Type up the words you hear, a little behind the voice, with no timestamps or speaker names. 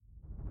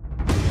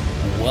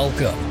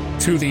Welcome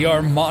to the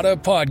Armada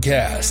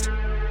Podcast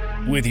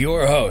with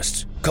your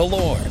host,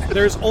 Kalorn.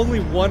 There's only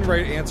one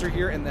right answer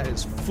here, and that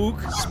is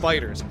Fook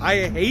spiders.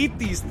 I hate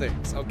these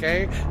things,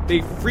 okay?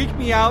 They freak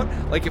me out.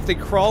 Like, if they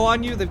crawl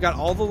on you, they've got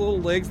all the little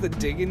legs that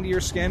dig into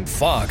your skin.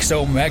 Fox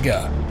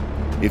Omega.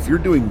 If you're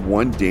doing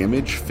 1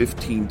 damage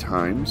 15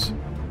 times,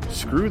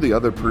 screw the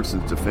other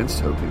person's defense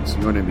tokens.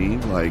 You know what I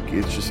mean? Like,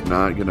 it's just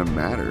not going to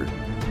matter.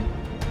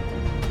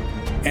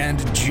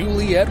 And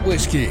Juliet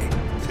Whiskey.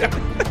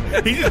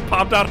 He just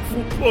popped out.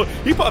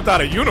 He popped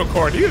out a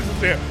unicorn. He was just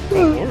there.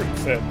 Oh, Lord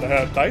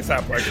said dice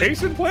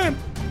application plan.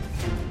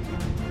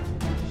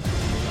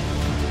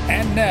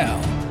 And now,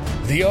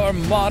 the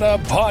Armada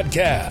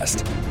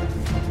Podcast.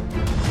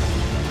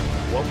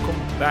 Welcome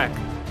back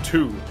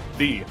to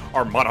the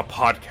Armada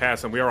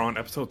Podcast, and we are on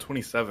episode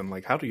 27.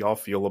 Like, how do y'all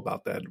feel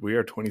about that? We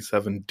are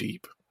 27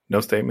 deep.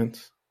 No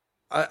statements.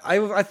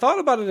 I thought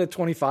about it at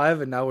 25,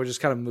 and now we're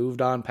just kind of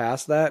moved on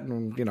past that,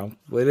 and, you know,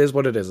 it is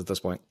what it is at this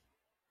point.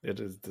 It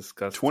is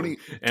disgusting.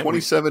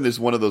 27 is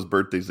one of those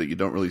birthdays that you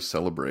don't really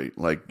celebrate.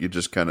 Like, you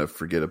just kind of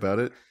forget about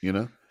it, you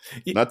know?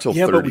 Not till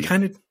 30. But we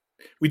kind of...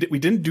 We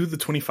didn't do the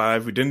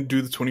 25, we didn't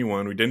do the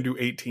 21, we didn't do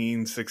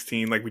 18,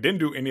 16, like we didn't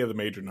do any of the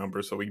major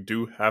numbers, so we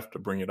do have to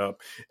bring it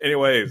up.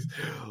 Anyways,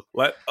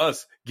 let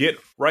us get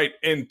right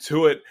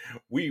into it.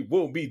 We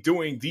will be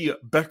doing the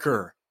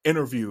Becker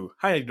interview.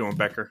 How you doing,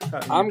 Becker?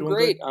 I'm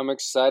great. Good? I'm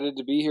excited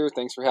to be here.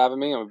 Thanks for having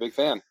me. I'm a big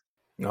fan.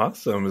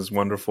 Awesome. It's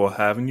wonderful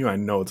having you. I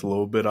know it's a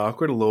little bit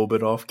awkward, a little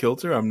bit off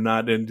kilter. I'm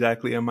not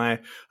exactly in my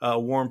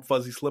warm,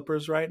 fuzzy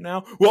slippers right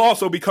now. We'll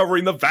also be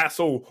covering the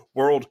Vassal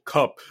World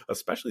Cup,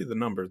 especially the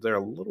numbers. They're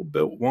a little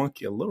bit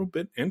wonky, a little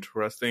bit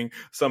interesting.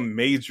 Some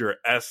major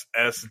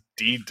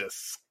SSD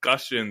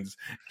discussions.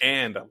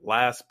 And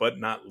last but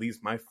not least,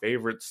 my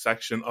favorite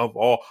section of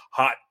all,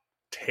 Hot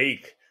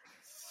Take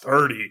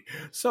 30.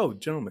 So,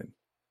 gentlemen,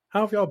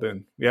 how have y'all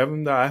been?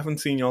 I haven't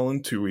seen y'all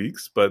in 2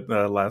 weeks, but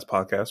last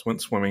podcast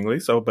went swimmingly.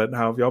 But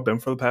how have y'all been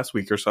for the past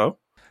week or so?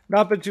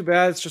 Not been too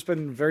bad. It's just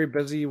been very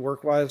busy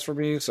work-wise for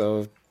me,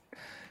 so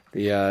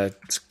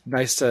it's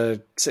nice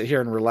to sit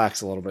here and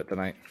relax a little bit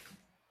tonight.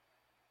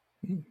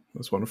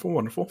 That's wonderful,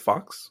 wonderful.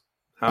 Fox,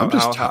 how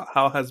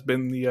has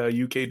been the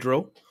UK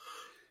drill?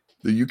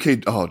 The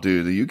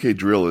UK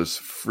drill is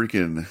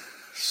freaking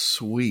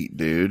sweet,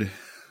 dude.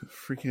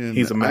 Freaking,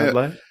 he's a mad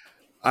lad.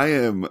 I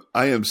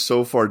am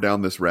so far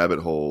down this rabbit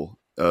hole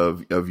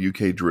of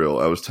UK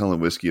drill. I was telling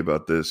Whiskey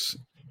about this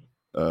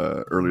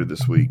earlier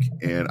this week,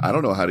 and I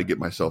don't know how to get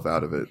myself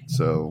out of it.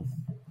 So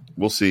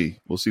we'll see.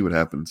 We'll see what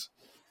happens.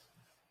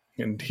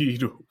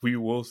 Indeed, we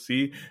will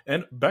see.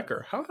 And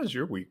Becker, how has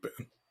your week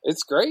been?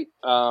 It's great.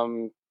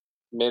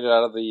 Made it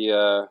out of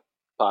the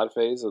pod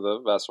phase of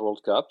the Vassal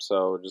World Cup,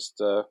 so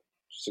just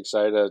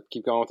excited to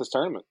keep going with this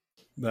tournament.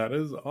 That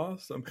is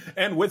awesome.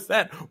 And with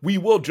that, we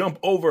will jump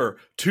over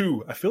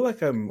to, I feel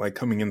like I'm like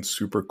coming in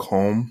super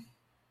calm,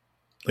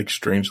 like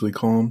strangely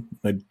calm.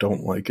 I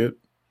don't like it.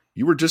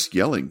 You were just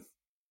yelling.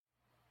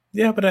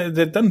 Yeah, but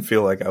it doesn't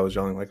feel like I was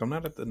yelling. Like I'm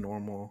not at the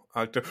normal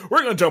octave.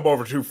 We're going to jump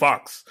over to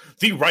Fox,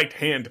 the right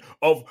hand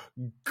of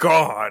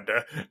God,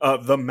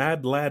 the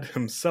mad lad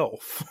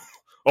himself,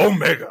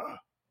 Omega.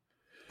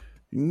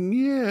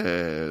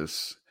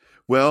 Yes.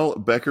 Well,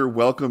 Becker,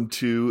 welcome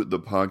to the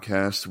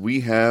podcast. We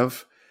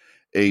have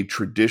a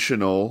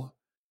traditional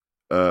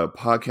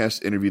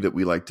podcast interview that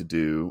we like to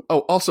do. Oh,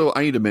 also,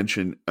 I need to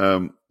mention,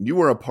 you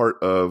were a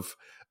part of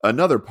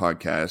another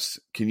podcast.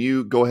 Can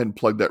you go ahead and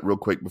plug that real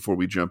quick before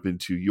we jump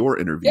into your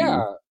interview?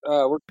 Yeah.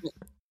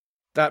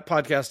 That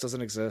podcast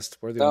doesn't exist.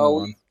 We're the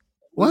only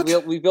one.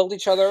 What? We build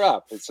each other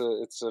up. It's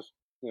a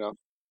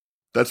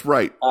That's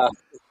right.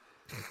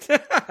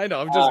 I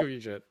know. I'm just giving you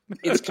shit.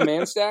 It's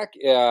Command Stack.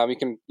 You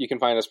can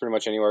find us pretty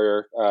much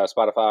anywhere.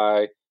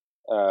 Spotify,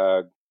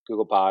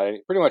 Google Pod,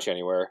 pretty much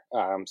anywhere.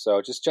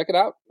 So just check it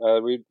out.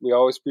 We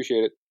always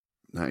appreciate it.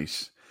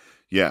 Nice.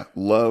 Yeah.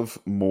 Love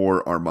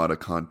more Armada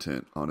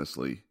content,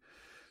 honestly.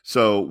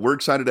 So we're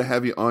excited to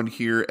have you on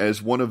here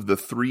as one of the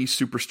 3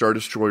 Superstar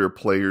Destroyer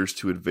players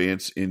to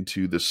advance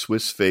into the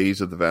Swiss phase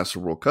of the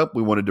Vassal World Cup.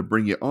 We wanted to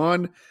bring you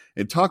on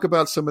and talk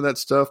about some of that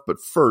stuff. But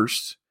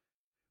first,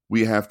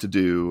 we have to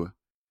do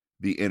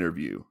the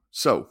interview.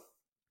 So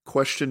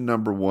question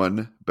number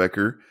 1,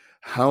 Becker.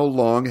 How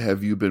long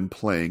have you been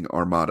playing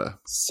Armada?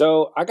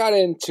 So I got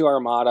into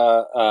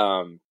Armada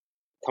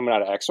coming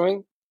out of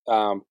X-Wing,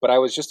 but I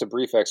was just a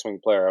brief X-Wing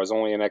player. I was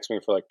only in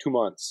X-Wing for like 2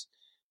 months.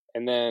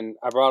 And then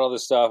I brought all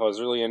this stuff. I was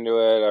really into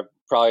it. I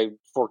probably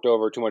forked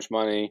over too much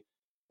money.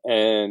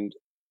 And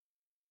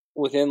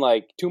within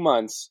like 2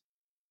 months,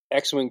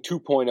 X-Wing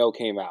 2.0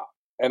 came out.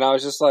 And I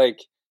was like,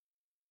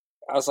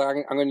 I'm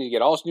going to need to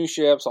get all new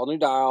ships, all new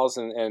dials,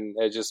 and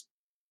it just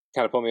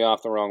kind of put me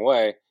off the wrong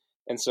way.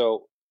 And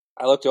so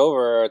I looked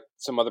over at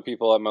some other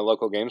people at my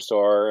local game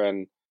store,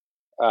 and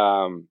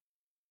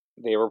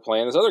they were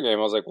playing this other game.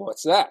 I was like,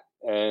 what's that?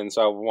 And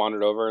so I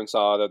wandered over and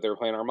saw that they were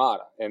playing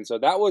Armada. And so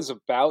that was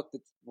about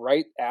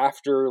right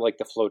after like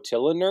the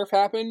flotilla nerf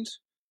happened.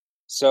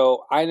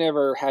 So I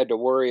never had to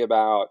worry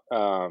about,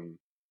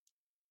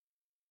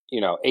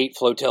 8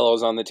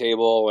 flotillas on the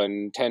table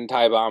and 10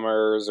 TIE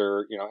bombers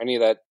or, any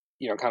of that,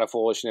 kind of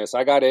foolishness.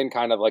 I got in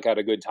kind of like at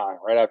a good time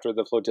right after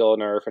the flotilla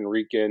nerf and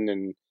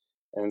Riken.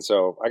 And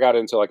so I got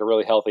into like a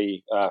really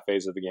healthy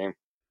phase of the game.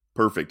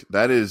 Perfect.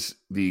 That is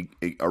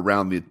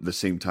around the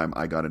same time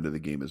I got into the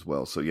game as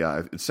well. So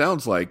yeah, it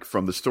sounds like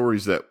from the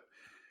stories that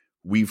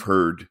we've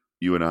heard,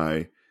 you and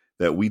I,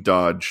 that we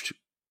dodged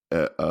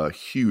a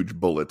huge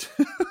bullet.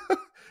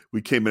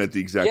 We came in at the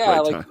exact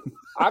right time.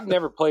 I've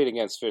never played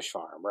against Fish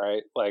Farm,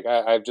 right? Like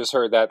I've just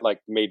heard that like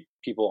made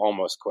people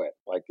almost quit.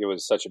 Like it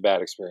was such a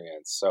bad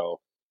experience. So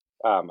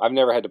I've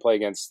never had to play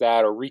against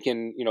that or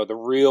Riken, the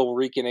real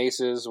Riken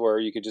aces where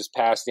you could just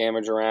pass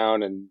damage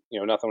around and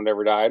nothing would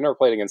ever die. I've never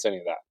played against any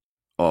of that.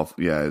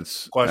 Awful. Yeah,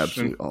 it's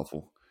absolutely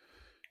awful.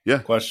 Yeah.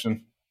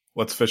 Question.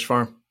 What's Fish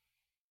Farm?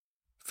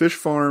 Fish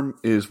Farm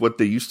is what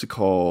they used to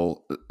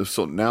call,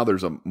 so now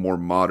there's a more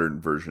modern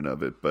version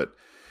of it, but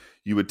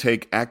you would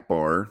take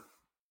Akbar,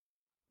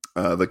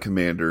 the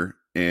commander,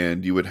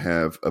 and you would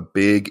have a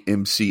big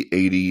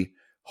MC-80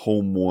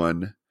 home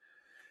one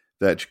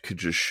that could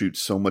just shoot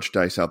so much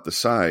dice out the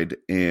side,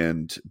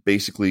 and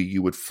basically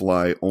you would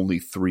fly only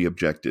 3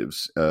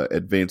 objectives,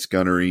 advanced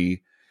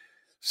gunnery,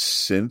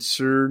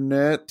 sensor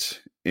net,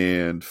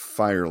 and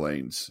fire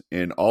lanes.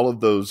 And all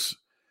of those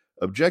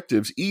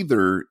objectives,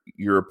 either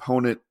you're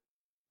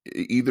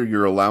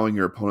allowing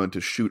your opponent to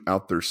shoot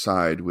out their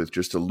side with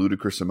just a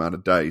ludicrous amount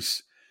of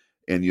dice,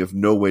 and you have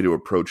no way to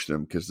approach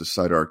them because the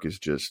side arc is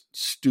just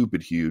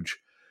stupid huge,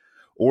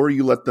 or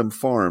you let them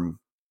farm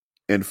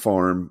and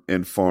farm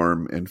and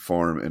farm and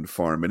farm and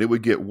farm. And it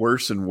would get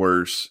worse and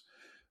worse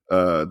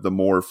the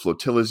more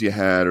flotillas you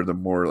had or the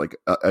more like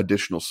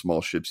additional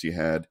small ships you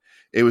had.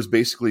 It was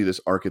basically this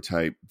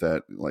archetype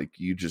that like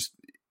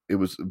it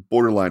was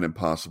borderline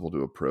impossible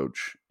to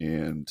approach.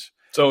 And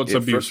so it's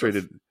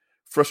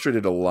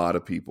frustrated a lot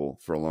of people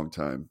for a long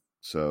time.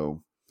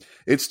 So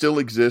it still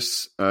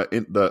exists.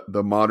 In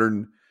the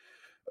modern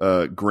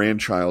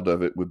grandchild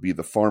of it would be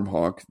the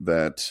Farmhawk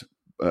that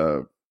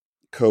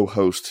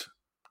co-host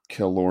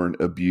Killorn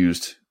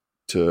abused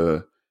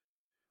to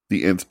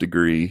the nth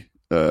degree.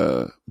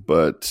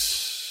 But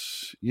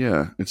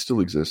yeah, it still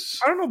exists.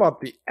 I don't know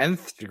about the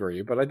nth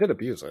degree, but I did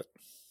abuse it.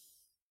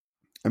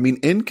 I mean,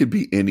 n could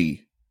be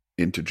any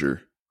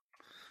integer.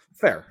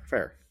 Fair.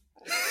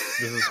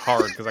 This is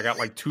hard because I got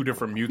like 2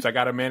 different mutes I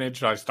got to manage.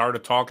 So I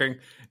started talking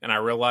and I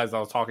realized I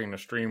was talking to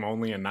stream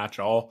only and not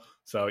y'all.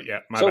 So yeah,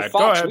 my bad.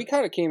 Fox, go ahead. We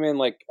kind of came in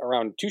like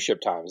around 2 ship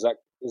time. Is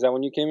that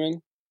when you came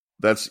in?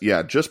 That's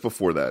just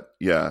before that.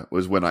 Yeah,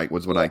 was when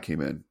I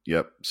came in.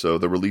 Yep. So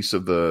the release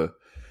of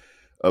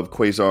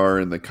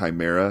Quasar and the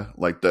Chimera,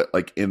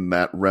 like in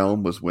that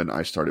realm was when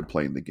I started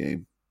playing the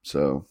game.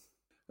 So,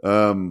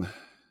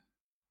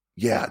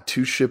 yeah,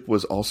 2-ship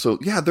was also,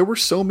 there were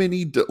so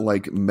many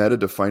like meta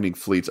defining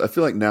fleets. I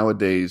feel like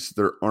nowadays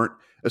there aren't,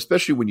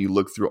 especially when you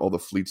look through all the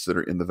fleets that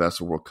are in the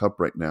Vassal World Cup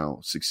right now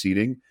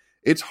succeeding,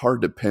 it's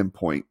hard to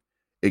pinpoint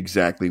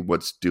exactly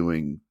what's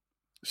doing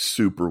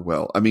super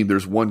well. I mean,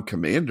 there's one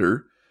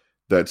commander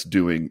that's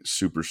doing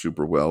super,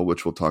 super well,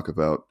 which we'll talk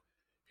about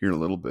here in a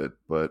little bit,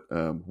 but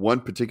one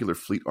particular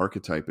fleet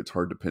archetype, it's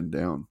hard to pin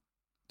down.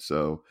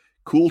 So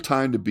cool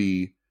time to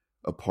be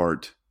a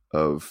part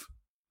of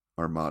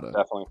Armada.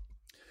 Definitely.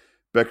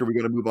 Becker, we're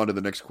going to move on to the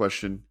next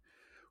question.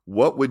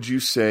 What would you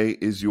say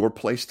is your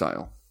play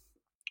style?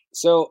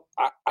 So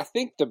I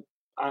think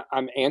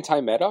I'm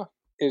anti-meta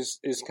is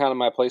kind of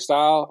my play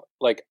style.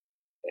 Like,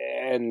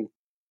 and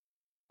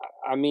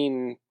I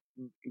mean,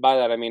 by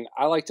that, I mean,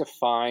 I like to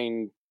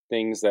find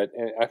things that,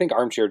 and I think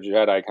Armchair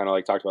Jedi kind of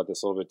like talked about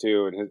this a little bit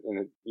too,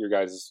 in your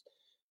guys'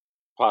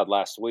 pod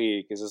last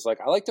week, is just like,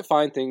 I like to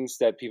find things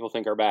that people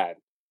think are bad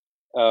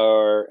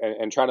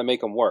and try to make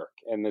them work.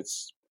 And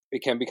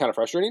it can be kind of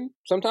frustrating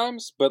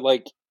sometimes, but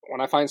like when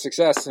I find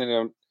success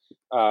in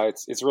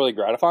it's really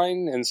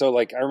gratifying. And so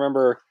like, I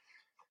remember,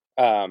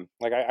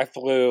 like I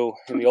flew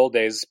in the old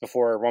days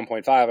before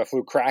 1.5, I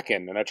flew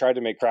Kraken and I tried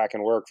to make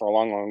Kraken work for a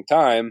long, long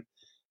time.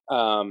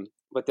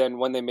 But then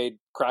when they made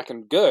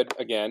Kraken good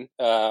again,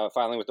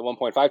 finally with the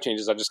 1.5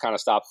 changes, I just kind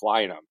of stopped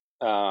flying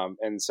them.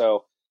 And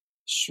so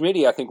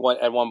Schmitty, I think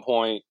at one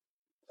point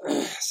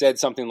said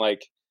something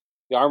like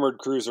the armored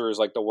cruiser is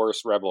like the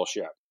worst rebel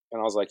ship. And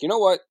I was like, you know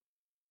what?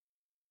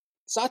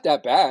 It's not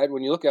that bad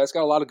when you look at it. It's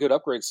got a lot of good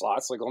upgrade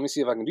slots. Like, let me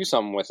see if I can do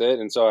something with it.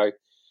 And so I,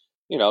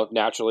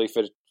 naturally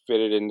fit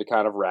it into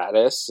kind of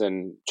Radis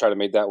and try to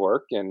make that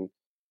work. And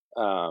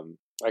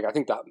like, I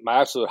think that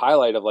my absolute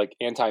highlight of like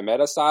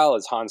anti-meta style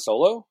is Han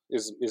Solo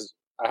is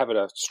I have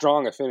a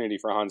strong affinity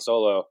for Han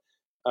Solo,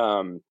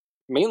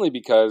 mainly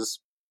because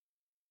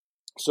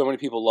so many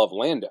people love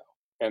Lando.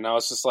 And I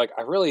was just like,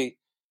 I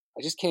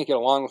just can't get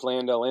along with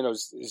Lando. Lando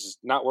is just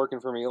not working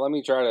for me. Let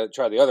me try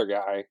the other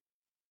guy.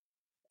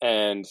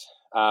 And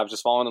I've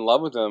just fallen in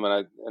love with him.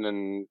 And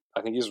then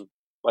I think he's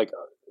like,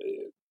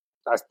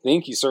 I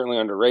think he's certainly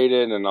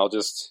underrated, and I'll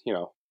just,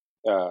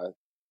 kind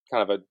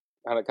of a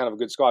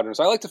good squadron.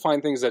 So I like to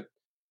find things that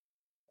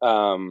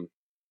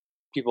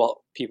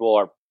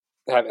people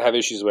have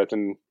issues with,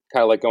 and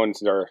kind of like going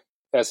into their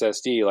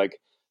SSD. Like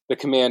the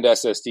command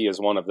SSD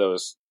is one of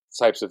those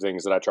types of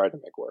things that I tried to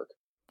make work.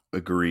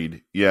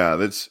 Agreed. Yeah,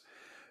 that's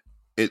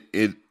it.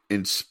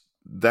 It's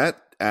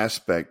that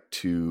aspect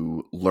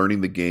to learning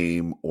the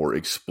game or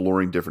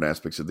exploring different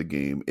aspects of the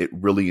game. It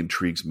really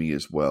intrigues me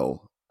as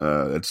well.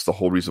 It's the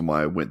whole reason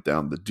why I went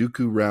down the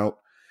Dooku route.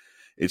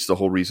 It's the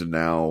whole reason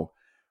now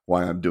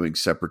why I'm doing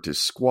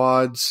separatist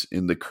squads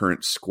in the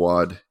current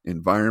squad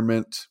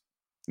environment.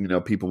 You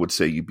know, people would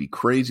say you'd be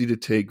crazy to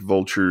take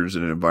vultures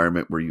in an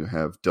environment where you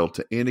have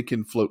Delta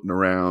Anakin floating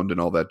around and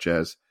all that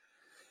jazz.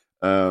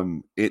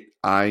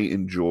 I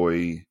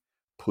enjoy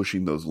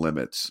pushing those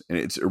limits, and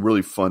it's a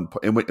really fun.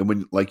 And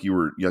when like you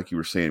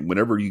were saying,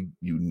 whenever you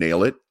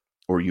nail it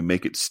or you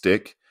make it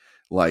stick,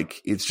 like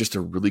it's just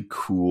a really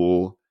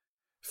cool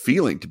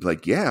feeling to be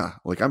like, yeah,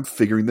 like I'm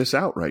figuring this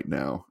out right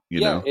now. You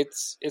know,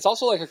 it's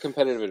also like a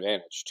competitive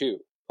advantage too.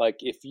 Like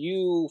if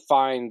you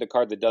find the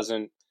card that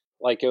doesn't,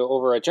 like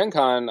over at Gen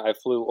Con, I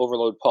flew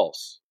Overload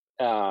Pulse,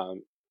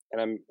 and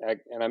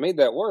I made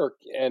that work,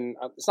 and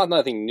it's not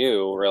nothing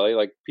new really.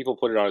 Like people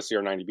put it on a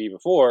CR90B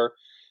before,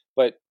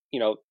 but you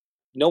know,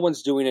 no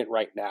one's doing it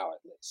right now at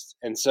least,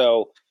 and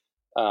so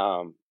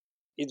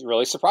it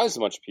really surprised a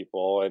bunch of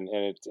people, and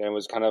it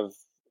was kind of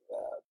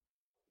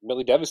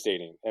really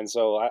devastating. And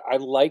so I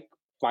like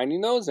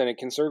finding those, and it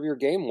can serve your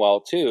game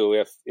well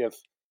too if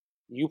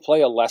you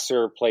play a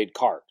lesser played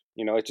card.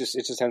 You know, it just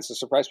tends to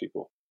surprise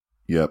people.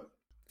 Yep,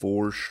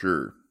 for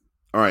sure.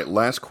 All right,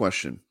 last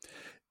question.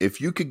 If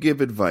you could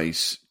give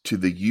advice to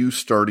the you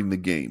starting the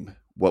game,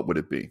 what would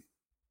it be?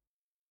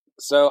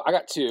 So I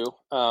got two.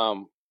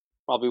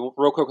 I'll be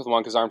real quick with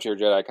one because Armchair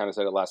Jedi kind of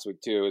said it last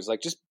week too. Is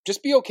like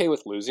just be okay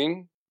with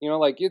losing. You know,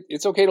 like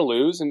it's okay to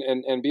lose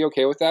and be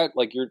okay with that.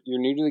 Like you're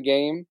new to the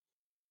game.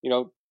 You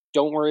know,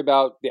 don't worry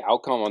about the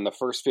outcome on the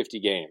first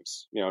 50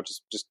 games. You know,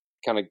 just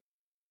kind of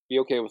be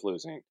okay with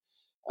losing.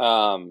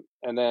 And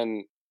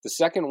then the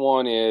second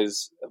one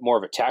is more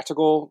of a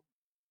tactical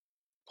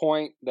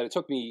point that it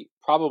took me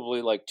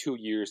probably like 2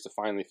 years to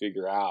finally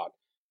figure out.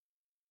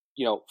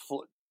 You know,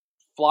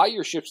 fly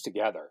your ships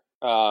together.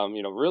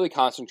 You know, really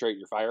concentrate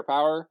your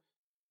firepower.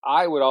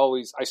 I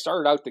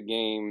started out the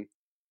game,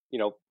 you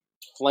know,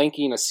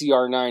 flanking a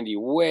CR90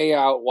 way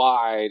out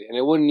wide, and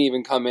it wouldn't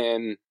even come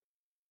in,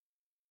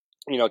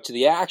 you know, to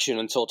the action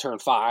until turn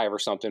 5 or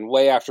something,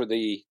 way after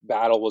the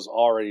battle was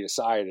already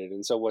decided.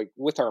 And so like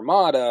with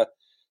Armada,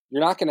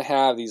 you're not going to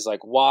have these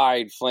like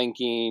wide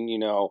flanking, you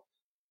know,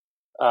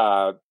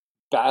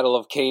 Battle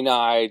of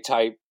Kenai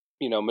type,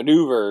 you know,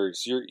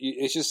 maneuvers.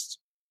 It's just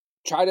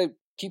try to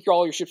keep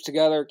all your ships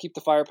together, keep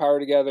the firepower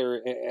together,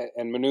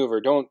 and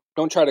maneuver. Don't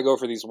try to go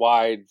for these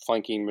wide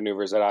flanking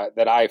maneuvers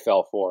that I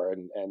fell for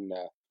and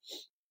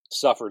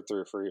suffered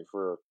through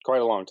for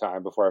quite a long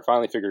time before I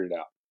finally figured it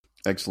out.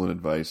 Excellent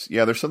advice.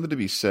 Yeah, there's something to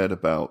be said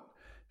about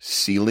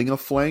sealing a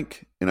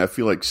flank, and I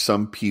feel like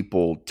some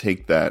people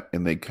take that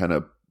and they kind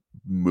of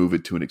move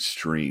it to an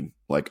extreme.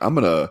 Like I'm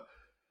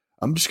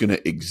just gonna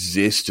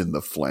exist in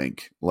the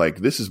flank. Like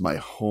this is my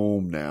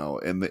home now,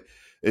 and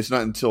it's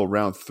not until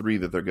round 3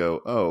 that they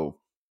go, oh,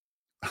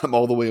 I'm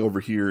all the way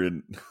over here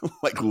and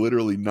like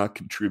literally not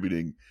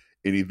contributing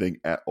anything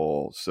at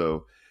all.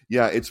 So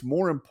yeah, it's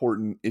more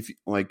important if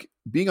like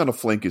being on a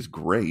flank is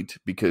great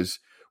because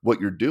what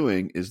you're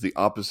doing is the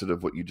opposite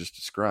of what you just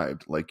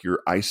described. Like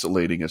you're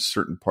isolating a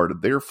certain part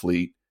of their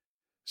fleet,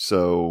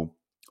 so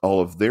all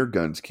of their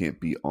guns can't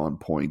be on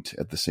point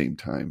at the same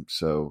time.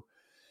 So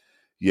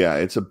yeah,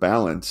 it's a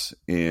balance,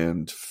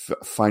 and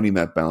finding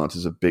that balance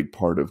is a big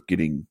part of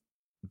getting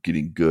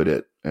good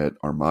at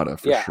Armada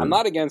for sure. I'm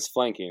not against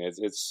flanking.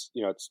 It's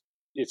you know,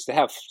 it's to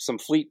have some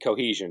fleet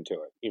cohesion to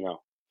it, you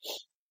know.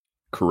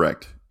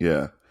 Correct.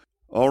 Yeah.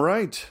 All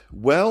right.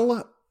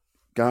 Well,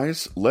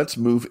 guys, let's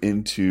move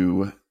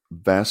into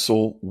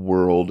Vassal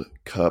World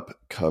Cup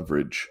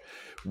coverage.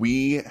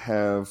 We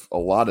have a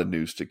lot of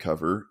news to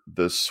cover.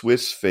 The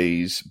Swiss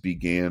phase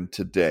began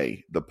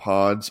today. The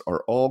pods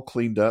are all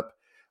cleaned up.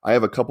 I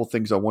have a couple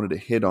things I wanted to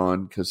hit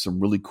on because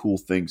some really cool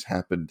things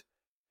happened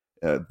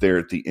there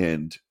at the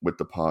end with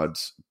the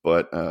pods.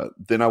 But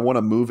then I want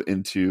to move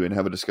into and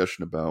have a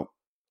discussion about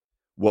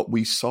what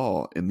we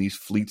saw in these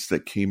fleets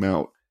that came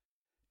out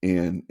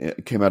and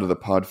came out of the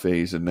pod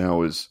phase and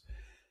now is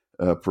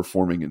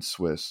performing in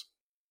Swiss.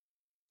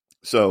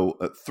 So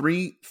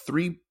three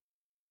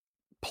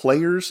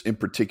players in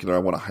particular I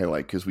want to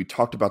highlight because we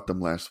talked about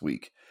them last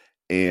week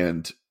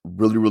and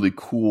really, really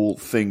cool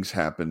things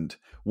happened.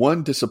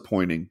 One,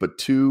 disappointing, but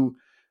two,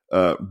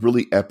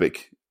 really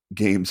epic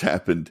games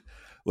happened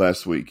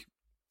last week.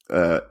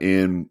 Let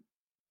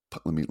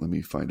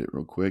me find it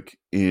real quick.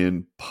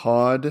 In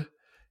Pod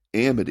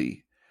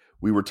Amity,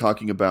 we were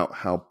talking about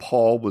how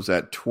Paul was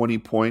at 20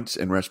 points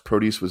and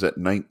Rasproteus was at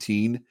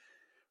 19.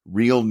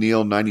 Real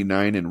Neil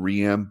 99 and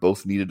Riem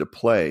both needed to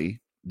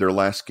play their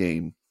last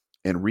game,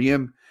 and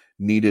Riem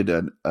needed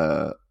an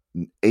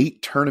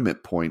 8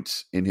 tournament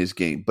points in his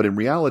game, but in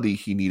reality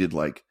he needed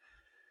like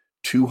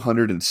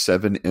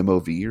 207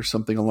 MOV or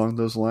something along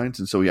those lines,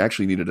 and so he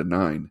actually needed a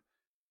 9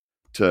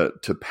 to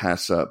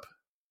pass up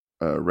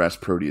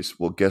Rasproteus.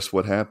 Well, guess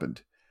what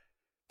happened?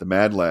 the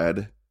Mad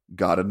Lad,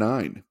 got a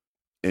 9.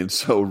 And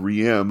so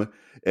Riem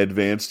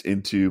advanced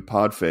into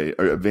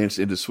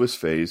Swiss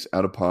phase.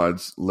 Out of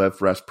pods, left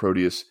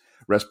Rasproteus.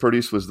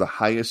 Rasproteus was the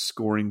highest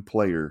scoring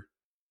player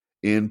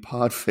in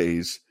pod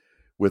phase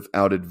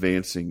without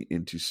advancing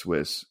into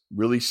Swiss.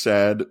 Really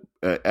sad,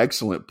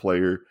 excellent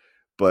player,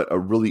 but a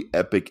really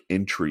epic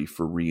entry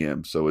for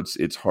Riem. So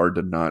it's hard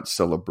to not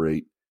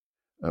celebrate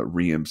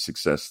Riem's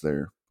success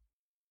there.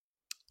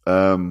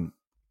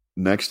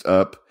 Next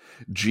up,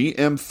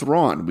 GM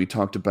Thrawn. We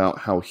talked about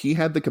how he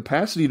had the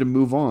capacity to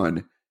move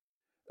on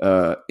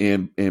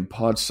in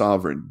Pod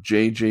Sovereign.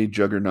 JJ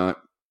Juggernaut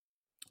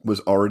was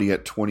already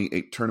at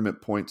 28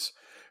 tournament points.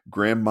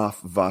 Grand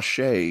Moff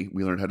Vache,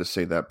 we learned how to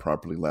say that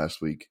properly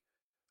last week.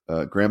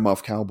 Grand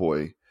Moff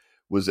Cowboy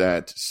was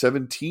at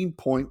 17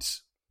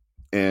 points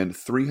and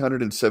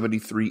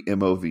 373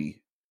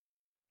 MOV.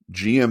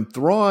 GM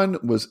Thrawn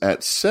was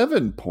at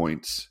 7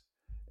 points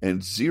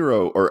and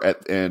 0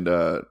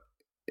 MOV.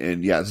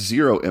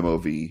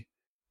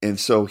 And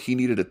so he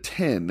needed a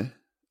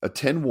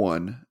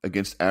 10-1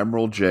 against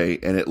Admiral J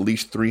and at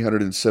least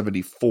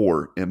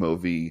 374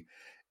 MOV.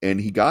 And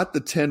he got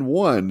the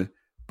 10-1,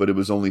 but it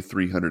was only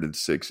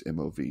 306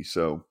 MOV.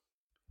 So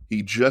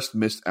he just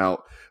missed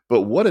out.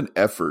 But what an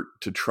effort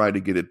to try to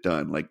get it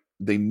done. Like,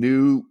 they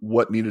knew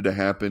what needed to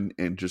happen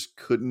and just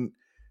couldn't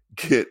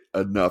get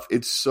enough.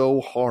 It's so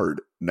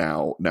hard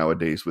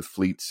nowadays with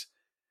fleets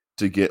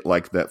to get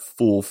like that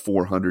full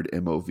 400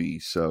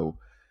 MOV. So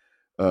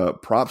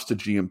props to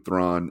GM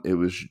Thrawn. It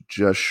was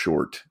just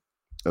short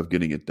of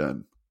getting it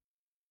done.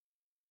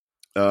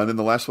 And then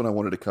the last one I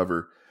wanted to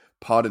cover,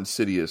 Pod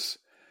Insidious.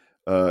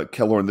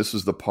 Kellorn, this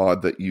was the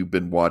pod that you've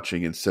been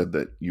watching and said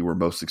that you were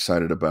most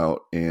excited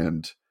about.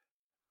 And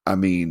I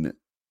mean,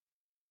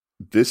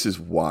 this is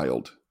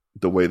wild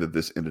the way that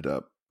this ended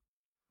up.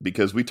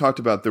 Because we talked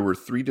about there were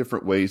 3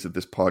 different ways that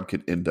this pod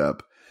could end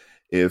up.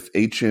 If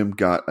HM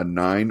got a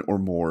 9 or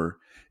more,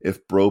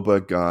 if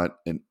Broba got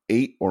an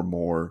 8 or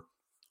more,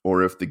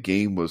 or if the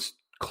game was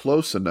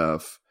close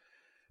enough,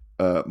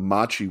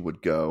 Machi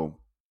would go.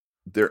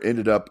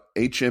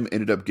 HM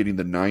ended up getting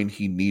the 9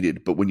 he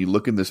needed. But when you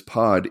look in this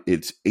pod,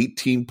 it's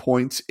 18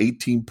 points,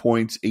 18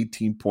 points,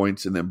 18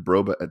 points, and then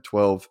Broba at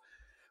 12.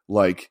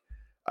 Like,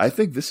 I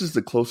think this is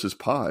the closest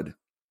pod,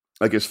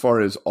 like, as far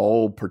as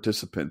all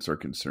participants are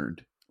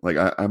concerned. Like,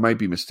 I might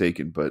be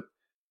mistaken, but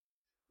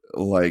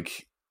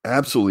like,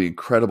 absolutely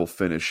incredible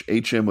finish.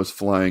 HM was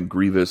flying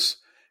Grievous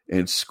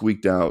and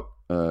squeaked out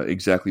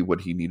exactly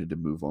what he needed to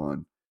move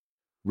on.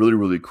 Really,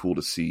 really cool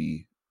to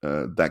see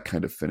that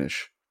kind of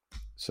finish.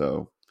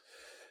 So,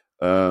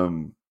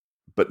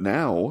 but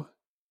now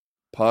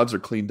pods are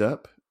cleaned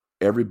up.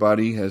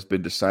 Everybody has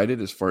been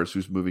decided as far as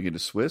who's moving into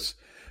Swiss.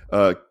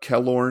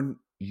 Kellorn,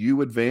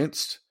 you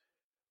advanced.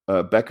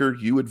 Becker,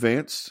 you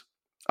advanced.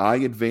 I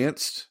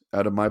advanced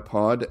out of my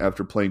pod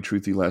after playing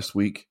Truthy last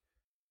week.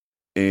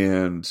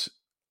 And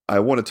I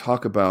want to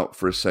talk about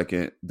for a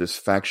second this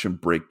faction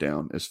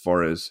breakdown as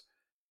far as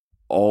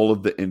all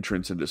of the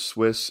entrants into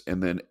Swiss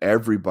and then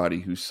everybody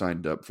who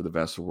signed up for the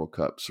Vassal World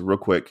Cup. So real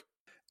quick,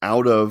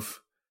 out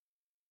of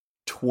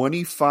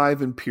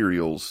 25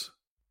 Imperials,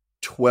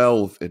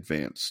 12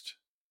 advanced.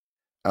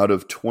 Out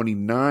of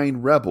 29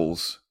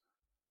 Rebels,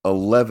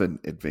 11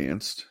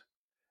 advanced.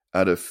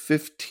 Out of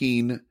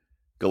 15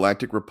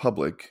 Galactic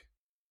Republic,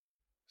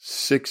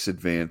 6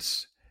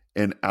 advanced.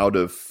 And out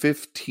of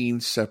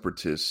 15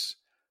 Separatists,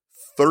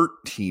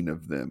 13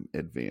 of them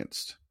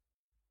advanced.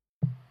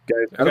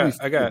 Guys, how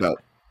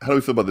do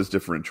we feel about this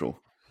differential?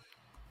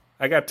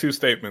 I got 2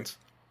 statements.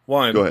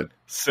 One, go ahead.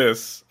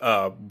 Sis,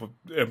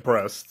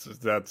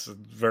 impressed. That's a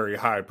very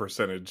high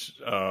percentage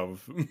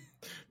of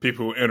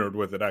people who entered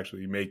with it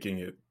actually making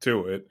it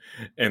to it.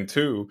 And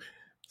 2,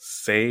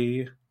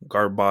 say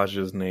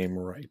Garbage's name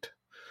right.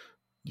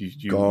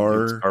 It's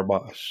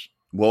Garbage.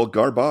 Well,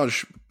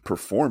 Garbage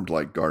performed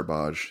like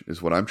Garbage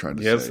is what I'm trying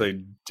to say. Yes,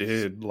 they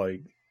did.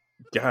 Like,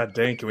 God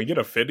dang, can we get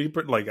a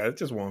 50%? Like, I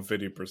just want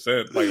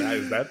 50%. Like,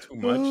 is that too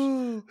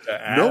much to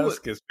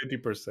ask? Is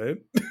 50%?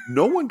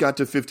 No one got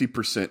to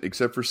 50%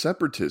 except for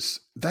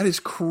Separatists. That is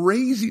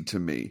crazy to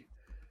me.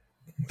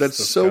 That's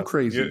so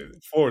crazy.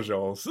 For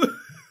y'all's.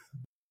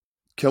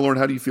 Kellorn,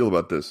 how do you feel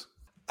about this?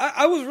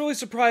 I was really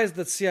surprised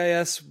that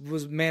CIS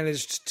was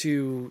managed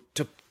to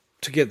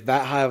get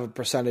that high of a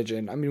percentage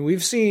in. I mean,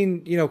 we've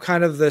seen,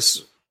 kind of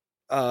this,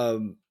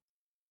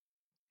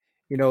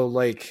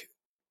 like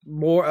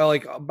more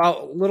like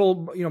about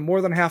little,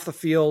 more than half the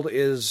field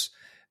is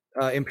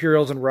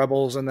Imperials and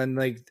Rebels, and then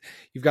like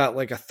you've got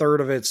like a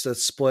third of it's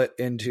that's split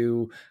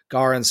into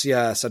GAR and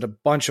CS at a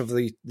bunch of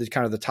the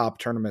kind of the top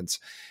tournaments,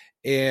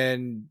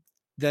 and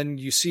then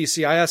you see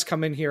CIS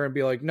come in here and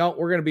be like, no,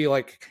 we're going to be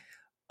like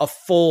a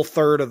full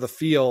third of the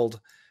field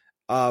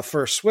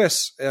for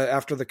Swiss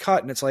after the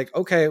cut, and it's like,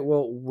 okay,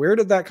 well, where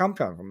did that come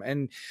from?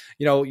 And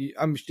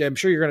I'm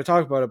sure you're going to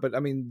talk about it, but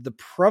I mean, the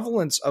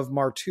prevalence of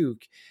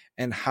Martuk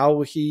and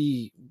how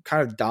he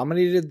kind of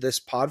dominated this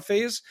pod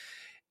phase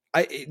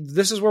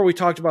this is where we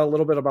talked about a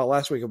little bit about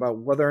last week about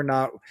whether or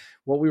not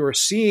what we were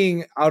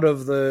seeing out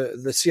of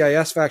the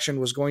CIS faction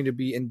was going to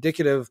be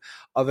indicative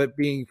of it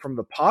being from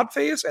the pod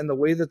phase and the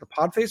way that the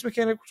pod phase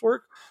mechanics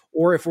work,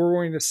 or if we're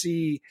going to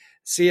see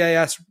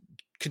CIS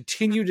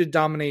continue to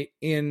dominate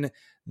in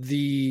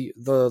the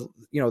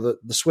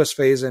Swiss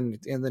phase and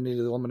then the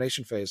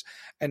elimination phase.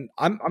 And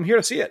I'm here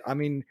to see it. I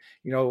mean,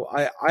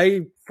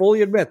 I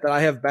fully admit that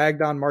I have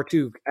bagged on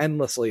Martuk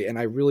endlessly and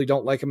I really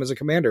don't like him as a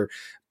commander,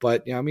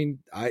 but I'm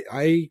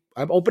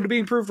open to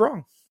being proved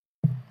wrong.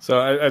 So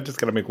I just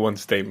got to make one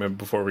statement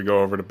before we go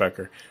over to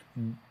Becker.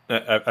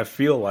 I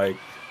feel like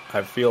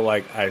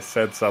I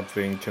said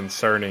something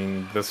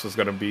concerning this was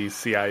going to be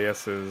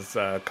CIS's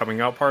coming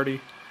out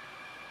party.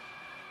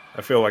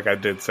 I feel like I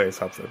did say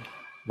something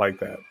like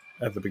that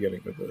at the beginning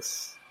of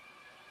this.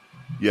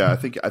 Yeah, I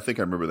think I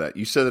remember that.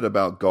 You said it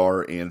about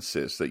Gar and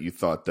Sis, that you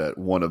thought that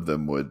one of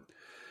them would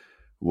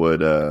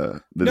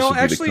no,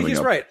 actually he's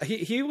right.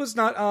 He was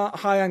not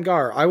high on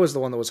Gar. I was the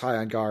one that was high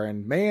on Gar,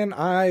 and man,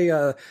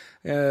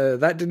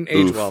 that didn't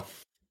age well.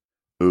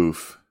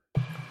 Oof.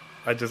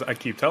 I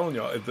keep telling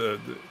y'all, the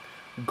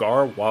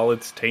Gar, while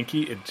it's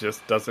tanky, it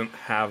just doesn't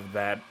have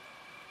that.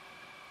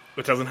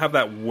 It doesn't have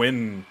that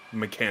win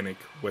mechanic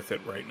with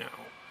it right now.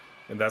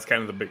 And that's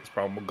kind of the biggest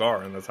problem with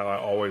Gar, and that's how I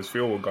always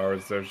feel with Gar,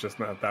 is there's just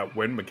not that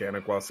win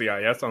mechanic, while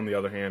CIS, on the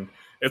other hand,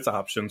 it's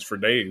options for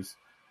days.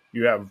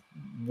 You have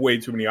way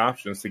too many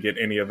options to get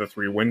any of the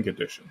 3 win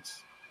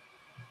conditions.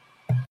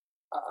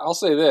 I'll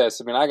say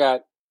this. I mean,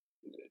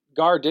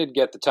 Gar did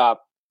get the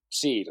top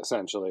seed,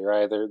 essentially,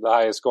 right? They're the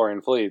highest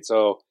scoring fleet.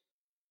 So,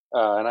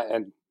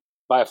 and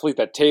by a fleet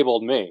that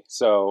tabled me.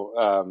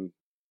 So,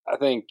 I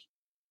think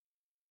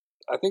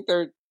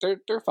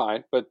they're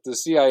fine, but the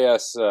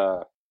CIS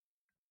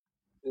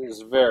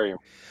is very.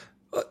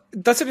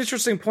 That's an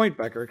interesting point,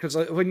 Becker, because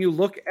when you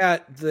look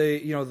at the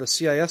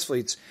CIS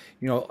fleets,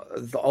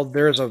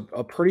 there's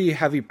a pretty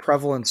heavy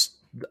prevalence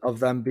of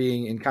them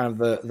being in kind of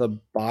the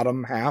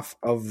bottom half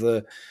of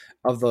the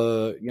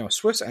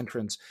Swiss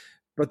entrance.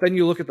 But then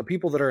you look at the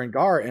people that are in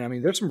GAR, and I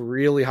mean, there's some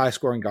really high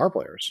scoring GAR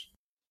players.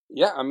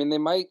 Yeah, I mean, they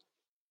might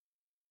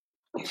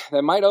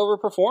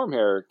overperform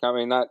here. I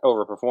mean, not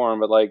overperform,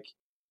 but like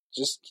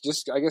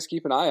just I guess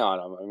keep an eye on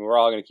them. I mean, we're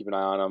all going to keep an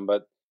eye on them,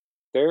 but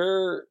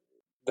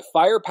the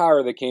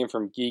firepower that came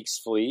from Geek's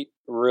fleet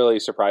really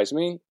surprised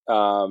me.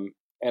 And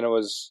it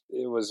was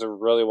a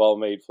really well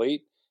made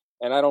fleet.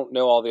 And I don't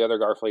know all the other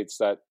GAR fleets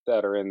that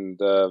are in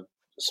the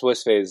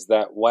Swiss phase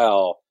that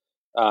well.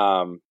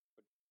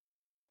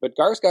 But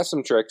GAR's got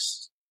some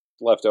tricks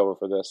left over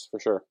for this,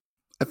 for sure.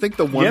 I think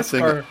the one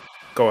thing.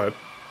 Go ahead.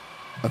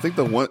 I think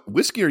the one.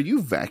 Whiskey, are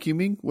you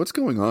vacuuming? What's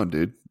going on,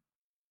 dude?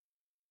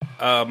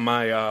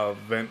 My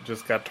vent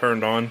just got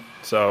turned on,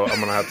 so I'm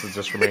gonna have to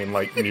just remain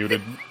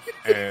muted.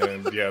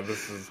 And yeah,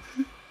 this is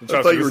as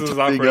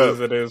awkward as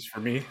it is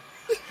for me.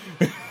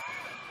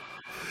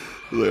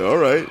 Like, all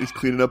right, he's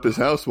cleaning up his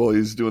house while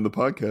he's doing the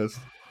podcast.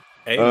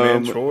 Hey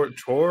man,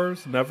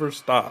 chores never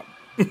stop.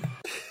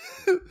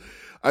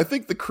 I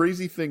think the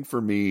crazy thing for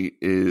me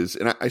is,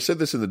 and I said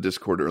this in the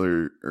Discord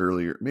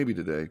earlier, maybe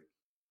today,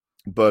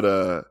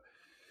 but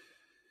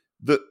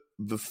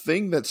the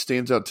thing that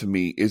stands out to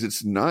me is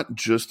it's not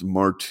just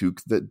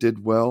Martuk that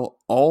did well.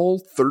 All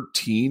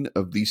 13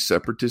 of these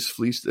Separatist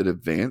fleets that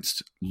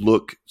advanced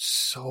look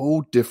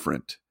so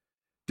different.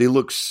 They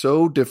look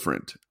so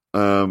different.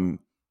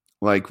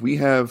 Like we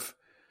have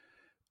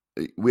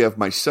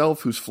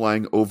myself, who's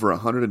flying over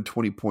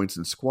 120 points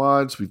in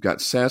squads. We've got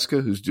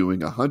Saska, who's doing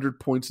 100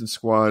 points in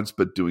squads,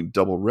 but doing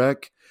double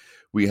rec.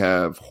 We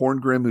have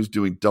Horngrim, who's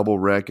doing double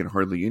rec and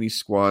hardly any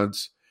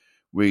squads.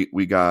 We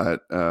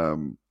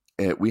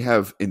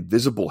have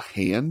Invisible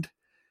Hand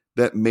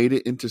that made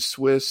it into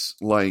Swiss.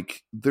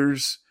 Like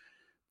there's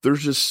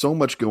just so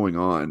much going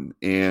on,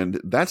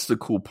 and that's the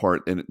cool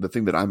part. And the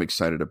thing that I'm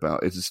excited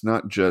about is it's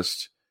not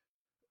just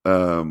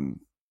that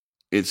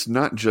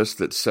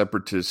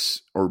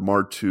Separatists or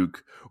Martuk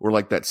or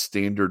like that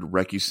standard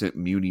Recusant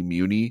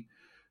Muni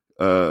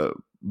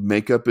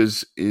makeup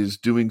is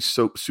doing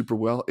so super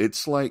well.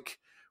 It's like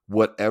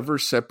whatever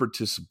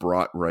Separatists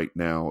brought right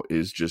now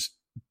is just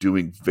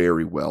doing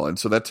very well. And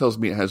so that tells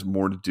me it has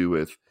more to do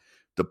with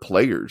the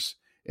players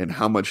and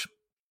how much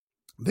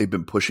they've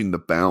been pushing the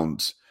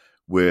bounds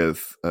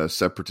with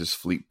Separatist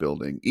fleet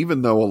building,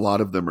 even though a lot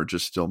of them are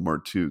just still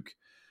Martuk.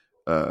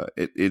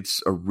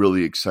 It's a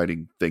really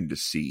exciting thing to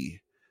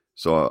see.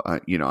 So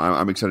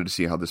I'm excited to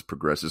see how this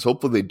progresses.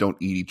 Hopefully they don't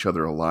eat each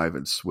other alive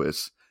in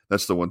Swiss.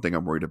 That's the one thing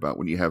I'm worried about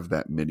when you have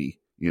that many,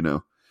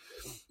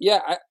 Yeah,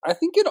 I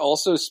think it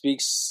also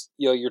speaks,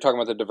 you're talking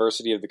about the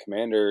diversity of the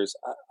commanders.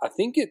 I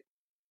think it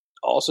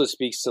also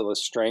speaks to the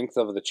strength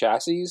of the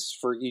chassis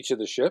for each of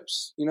the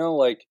ships.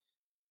 Like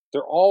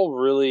they're all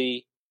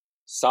really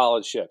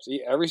solid ships.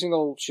 Every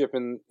single ship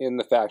in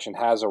the faction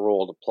has a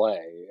role to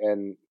play.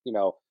 And,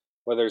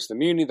 whether it's the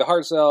Muni, the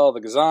Heartcell,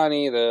 the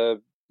Gazani,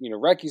 the,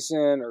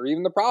 Recusant, or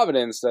even the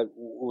Providence, that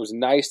was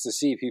nice to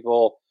see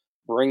people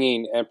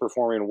bringing and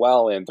performing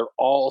well in. They're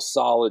all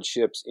solid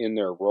ships in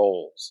their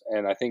roles.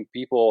 And I think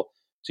people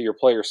to your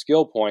player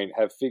skill point,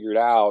 have figured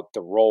out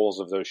the roles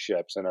of those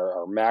ships and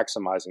are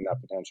maximizing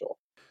that potential.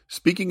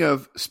 Speaking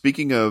of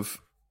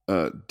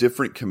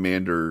different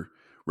commander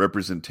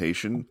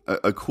representation,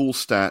 a cool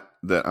stat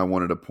that I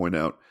wanted to point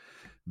out: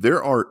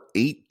 there are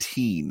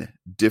 18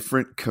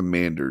 different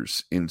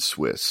commanders in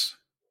Swiss.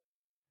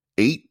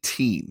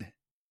 18.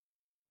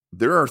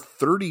 There are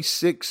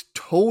 36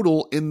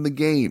 total in the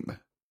game.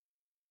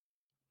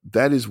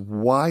 That is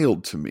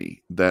wild to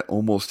me that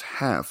almost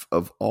half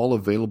of all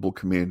available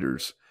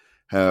commanders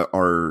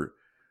are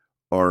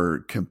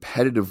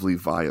competitively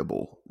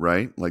viable,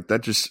 right? Like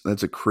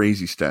that's a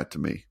crazy stat to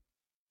me.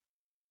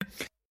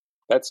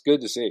 That's good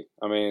to see.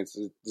 I mean, it's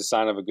the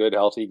sign of a good,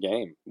 healthy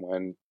game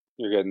when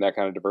you're getting that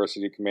kind of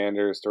diversity of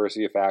commanders,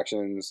 diversity of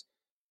factions,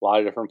 a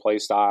lot of different play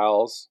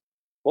styles.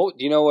 Well,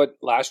 do you know what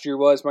last year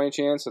was, by any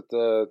chance?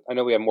 I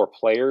know we have more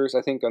players,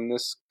 I think, on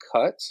this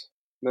cut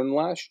than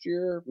last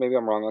year. Maybe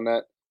I'm wrong on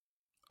that.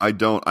 I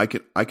don't. I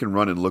can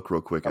run and look real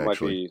quick, That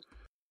actually.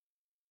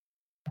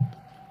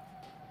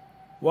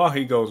 While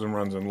he goes and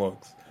runs and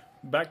looks,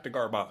 back to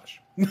garbage.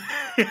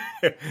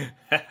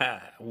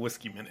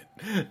 Whiskey minute.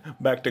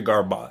 Back to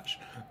garbage.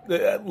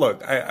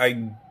 Look,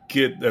 I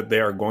get that they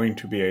are going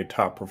to be a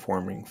top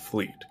performing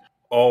fleet.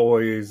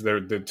 Always,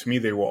 to me,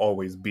 they will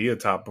always be a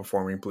top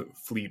performing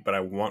fleet. But I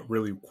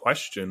really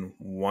question,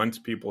 once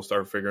people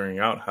start figuring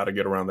out how to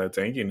get around that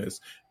tankiness,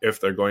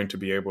 if they're going to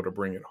be able to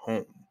bring it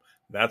home.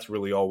 That's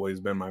really always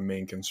been my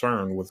main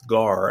concern with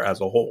GAR as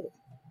a whole.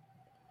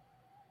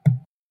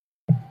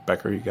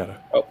 Becker, you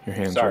got your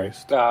hands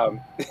raised. I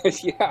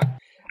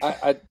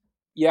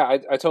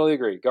totally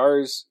agree.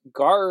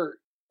 GAR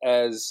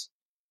as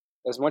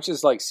much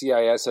as like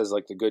CIS has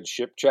like the good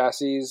ship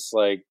chassis,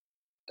 like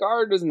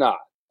GAR does not,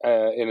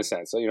 in a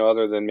sense. So,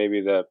 other than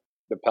maybe the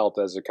Pelt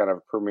as a kind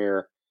of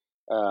premier,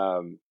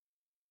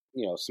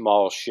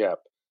 small ship.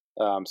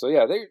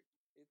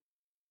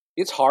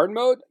 It's hard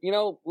mode,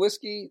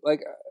 Whiskey.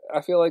 Like,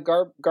 I feel like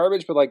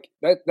garbage, but like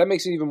that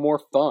makes it even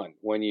more fun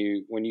when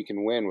you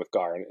can win with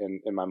GAR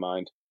in my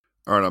mind.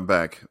 All right, I'm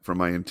back from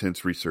my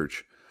intense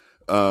research.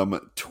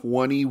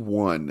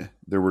 21.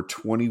 There were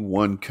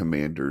 21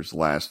 commanders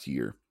last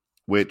year,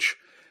 which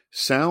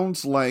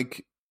sounds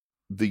like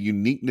the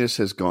uniqueness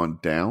has gone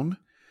down.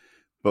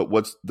 But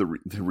what's the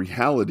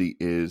reality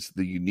is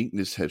the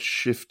uniqueness has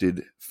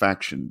shifted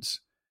factions.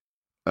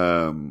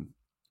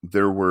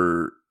 There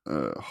were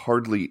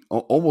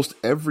almost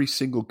every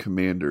single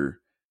commander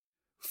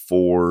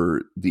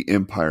for the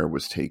Empire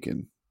was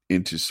taken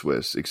into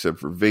Swiss, except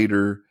for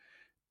Vader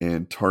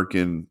and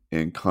Tarkin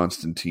and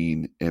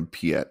Constantine and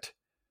Piet.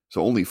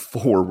 So only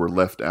 4 were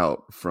left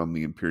out from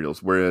the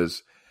Imperials,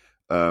 whereas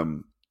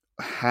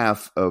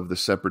half of the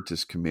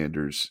Separatist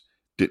commanders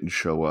didn't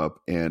show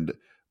up, and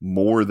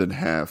more than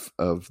half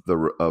of the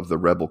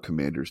Rebel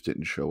commanders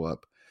didn't show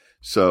up.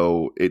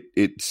 So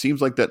it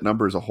seems like that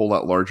number is a whole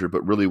lot larger,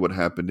 but really what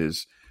happened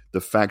is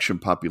the faction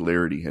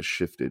popularity has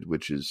shifted,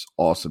 which is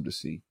awesome to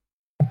see.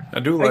 I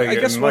do like I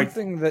it. guess one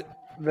thing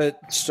that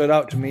stood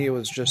out to me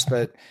was just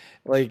that,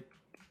 like,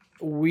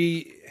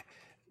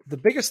 the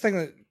biggest thing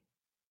that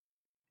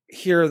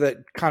here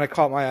that kind of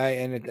caught my eye,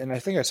 and I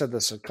think I said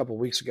this a couple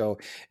of weeks ago,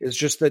 is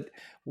just that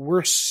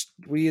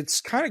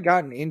it's kind of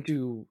gotten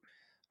into,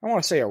 I don't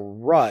want to say a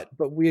rut,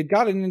 but we had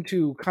gotten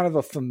into kind of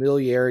a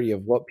familiarity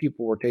of what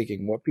people were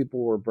taking, what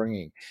people were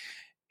bringing.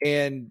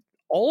 And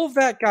all of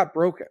that got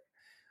broken.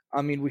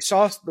 I mean, we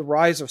saw the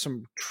rise of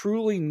some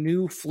truly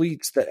new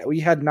fleets that we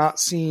had not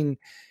seen,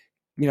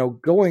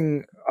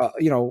 going,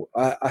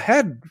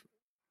 ahead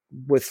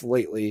with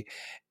lately.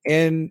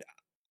 And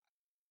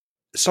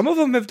some of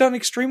them have done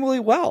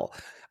extremely well.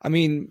 I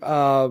mean,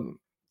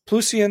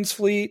 Plusian's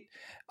fleet,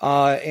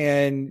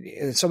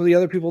 and some of the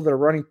other people that are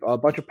running a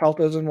bunch of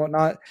Peltas and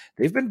whatnot,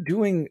 they've been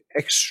doing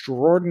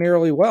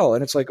extraordinarily well.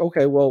 And it's like,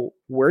 okay, well,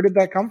 where did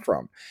that come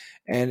from?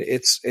 And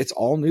it's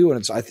all new, and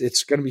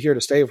it's going to be here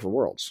to stay for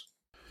Worlds.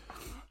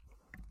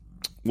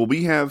 Well,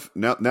 we have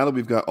now that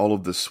we've got all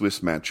of the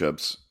Swiss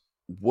matchups.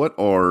 What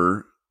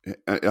are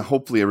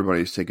hopefully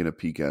everybody's taking a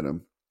peek at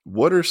them.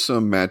 What are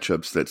some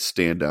matchups that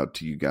stand out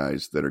to you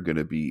guys that are going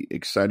to be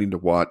exciting to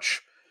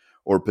watch,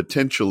 or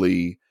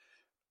potentially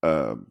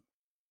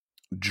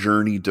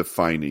journey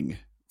defining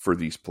for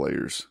these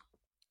players?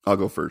 I'll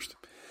go first.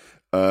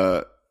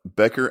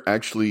 Becker,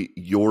 actually,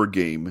 your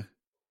game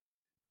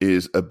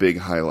is a big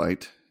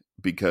highlight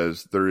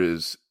because there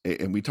is,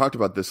 and we talked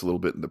about this a little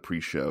bit in the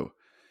pre-show,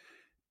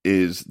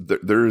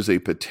 there is a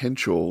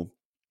potential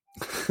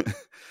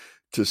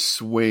to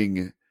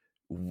swing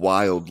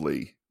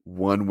wildly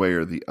one way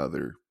or the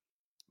other.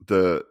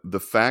 The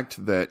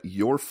fact that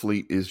your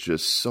fleet is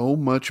just so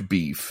much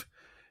beef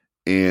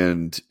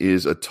and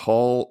is a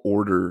tall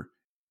order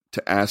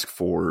to ask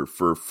for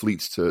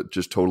fleets to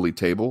just totally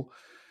table,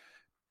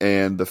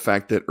 and the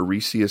fact that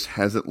Eurystheus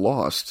hasn't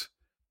lost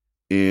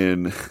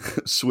in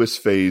Swiss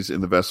phase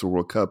in the Vessel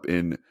World Cup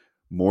in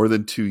more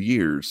than 2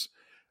 years.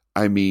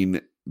 I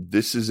mean,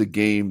 this is a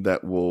game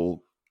that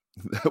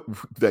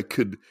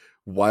could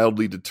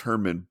wildly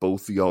determine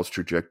both of y'all's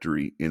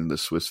trajectory in the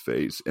Swiss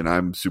phase, and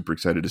I'm super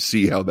excited to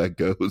see how that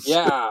goes.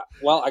 Yeah,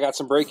 well, I got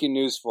some breaking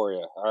news for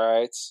you. All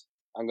right,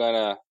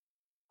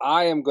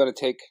 I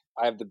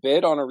have the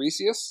bid on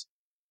Arceus,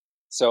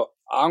 so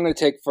I'm gonna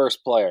take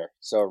first player.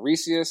 So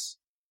Arceus,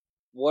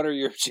 what are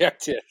your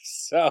objectives?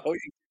 So,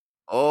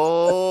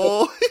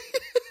 oh.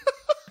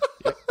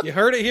 You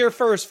heard it here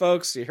first,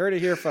 folks. You heard it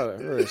here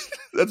first.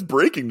 That's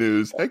breaking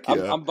news. Heck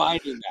yeah! I'm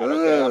binding that.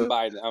 Okay, I'm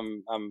binding.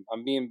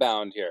 I'm being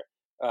bound here.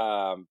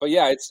 But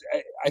yeah,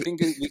 I think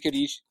we could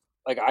each,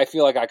 like, I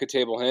feel like I could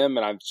table him,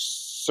 and I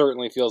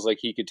certainly feels like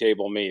he could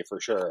table me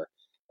for sure.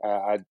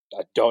 I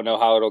don't know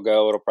how it'll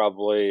go. It'll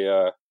probably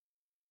I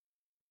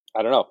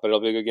don't know, but it'll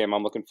be a good game.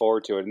 I'm looking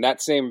forward to it. In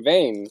that same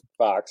vein,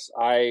 Fox,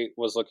 I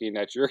was looking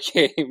at your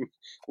game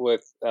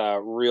with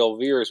Real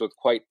Veers with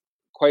quite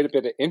a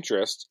bit of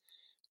interest.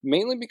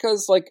 Mainly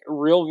because, like,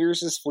 Real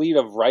Veers' fleet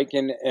of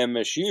Riken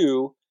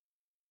MSU,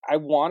 I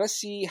want to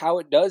see how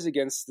it does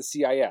against the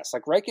CIS.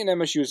 Like, Riken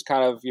MSU is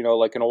kind of,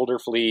 like an older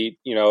fleet.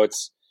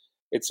 It's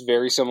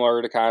very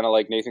similar to kind of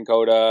like Nathan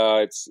Koda.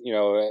 It's,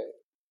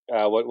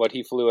 what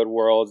he flew at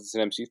Worlds. It's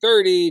an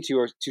MC30,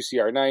 two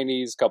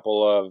CR90s,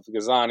 couple of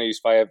Gazanis,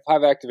 five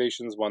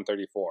activations,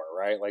 134,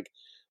 right? Like,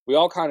 we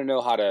all kind of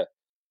know how to,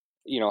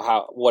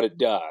 what it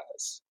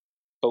does.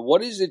 But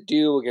what does it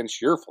do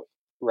against your fleet?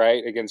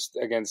 Right, against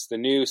the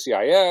new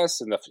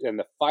CIS and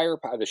the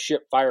firepower, the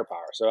ship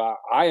firepower. So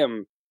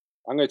I'm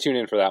going to tune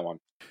in for that one.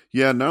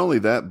 Yeah, not only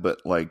that,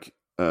 but like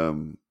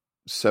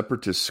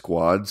separatist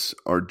squads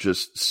are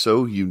just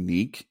so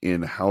unique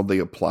in how they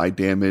apply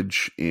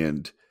damage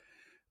and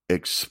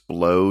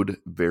explode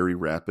very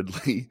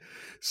rapidly.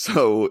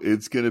 So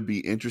it's going to be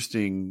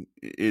interesting.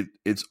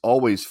 It's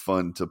always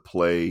fun to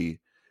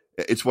play.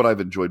 It's what I've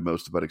enjoyed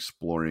most about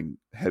exploring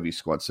heavy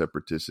squad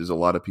separatists is a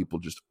lot of people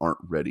just aren't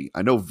ready.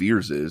 I know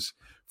Veers is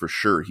for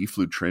sure. He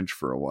flew trench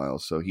for a while,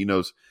 so he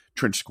knows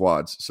trench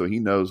squads. So he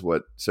knows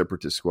what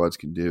separatist squads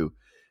can do.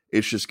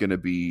 It's just going to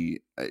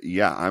be,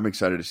 I'm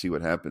excited to see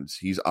what happens.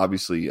 He's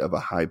obviously of a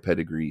high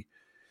pedigree.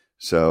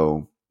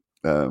 So,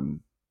 we'll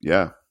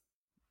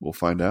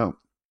find out.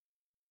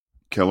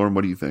 Kellorn,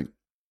 what do you think?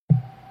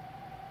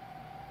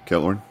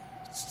 Kellorn?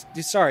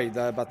 Sorry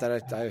about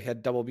that. I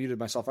had double muted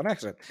myself on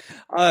accident.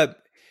 The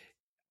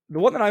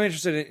one that I'm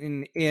interested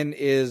in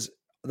is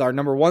our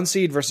number 1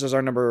 seed versus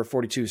our number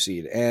 42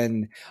 seed,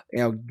 and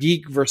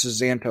Geek versus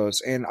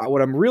Xantos. And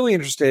what I'm really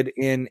interested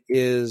in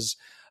is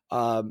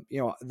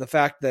the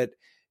fact that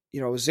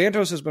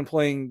Xantos has been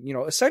playing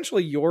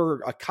essentially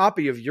a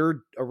copy of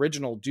your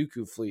original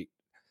Dooku fleet,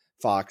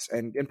 Fox,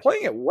 and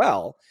playing it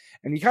well.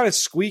 And you kind of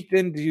squeaked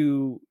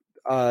into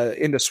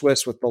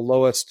Swiss with the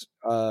lowest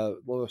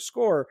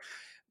score.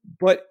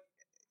 But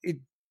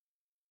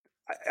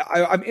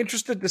I'm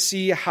interested to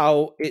see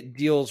how it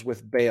deals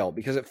with Bale,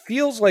 because it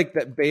feels like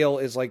that Bale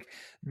is like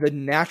the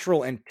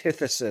natural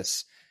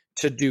antithesis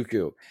to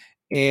Dooku,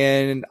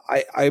 and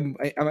I'm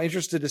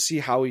interested to see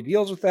how he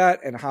deals with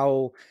that and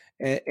how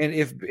and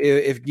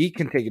if Geek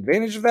can take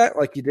advantage of that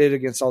like he did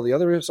against all the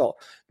other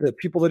the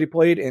people that he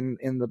played in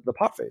the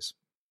pop phase.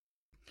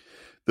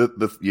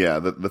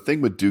 The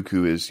thing with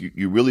Dooku is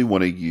you really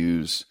want to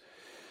use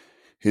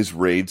his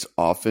raids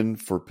often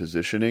for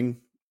positioning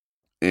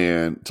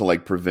and to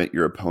like prevent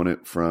your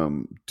opponent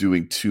from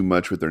doing too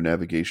much with their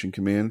navigation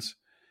commands.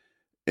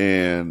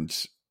 And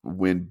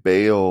when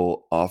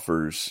Bale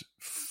offers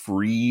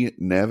free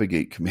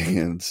navigate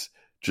commands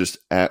just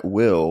at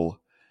will,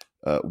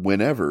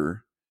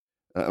 whenever,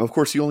 of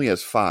course he only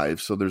has 5,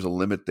 so there's a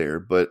limit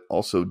there, but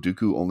also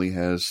Dooku only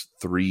has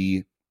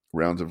 3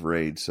 rounds of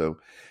raid. So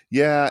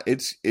yeah,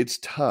 it's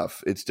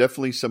tough. It's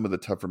definitely some of the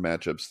tougher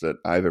matchups that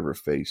I've ever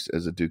faced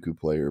as a Dooku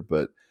player.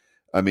 But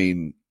I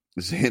mean,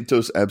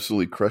 Xantos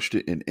absolutely crushed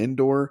it in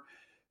indoor,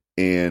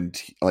 and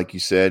like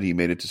you said, he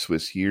made it to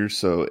Swiss here.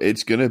 So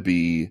it's gonna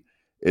be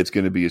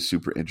a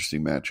super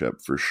interesting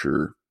matchup for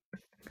sure.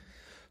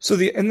 So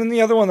then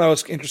the other one that I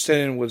was interested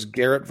in was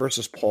Garrett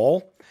versus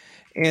Paul,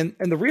 and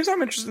the reason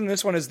I'm interested in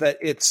this one is that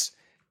it's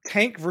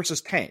tank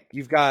versus tank.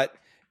 You've got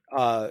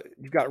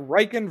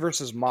Riken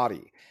versus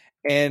Mahdi.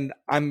 And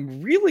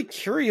I'm really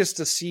curious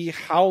to see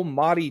how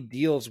Mahdi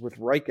deals with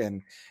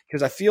Riken,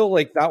 because I feel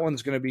like that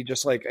one's going to be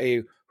just like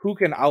a who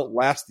can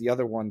outlast the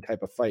other one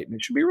type of fight. And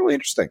it should be really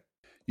interesting.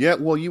 Yeah,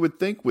 well, you would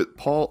think with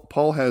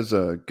Paul has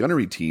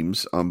gunnery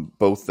teams on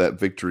both that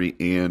Victory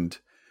and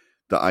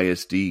the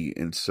ISD.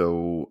 And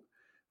so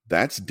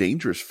that's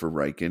dangerous for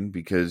Riken,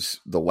 because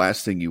the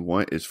last thing you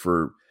want is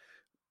for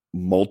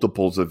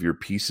multiples of your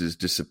pieces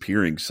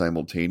disappearing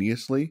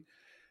simultaneously.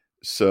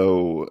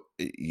 So,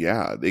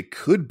 yeah, it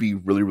could be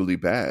really, really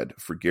bad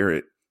for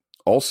Garrett.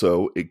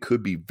 Also, it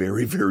could be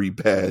very, very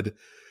bad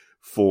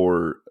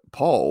for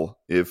Paul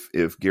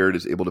if Garrett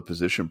is able to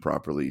position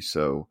properly.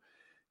 So,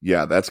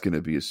 yeah, that's going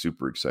to be a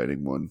super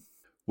exciting one.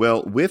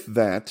 Well, with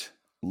that,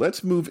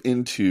 let's move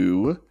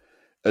into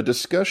a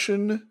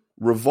discussion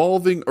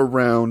revolving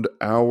around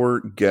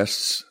our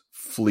guest's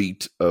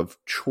fleet of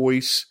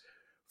choice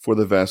for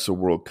the Vassal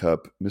World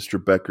Cup.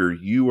 Mr. Becker,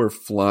 you are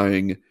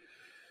flying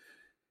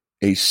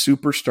a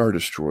Super Star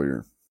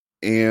Destroyer.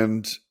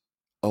 And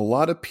a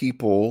lot of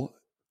people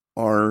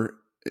are,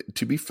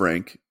 to be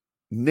frank,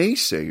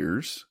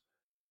 naysayers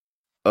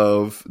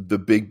of the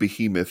big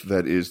behemoth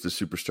that is the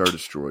Super Star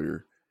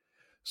Destroyer.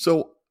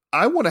 So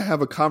I want to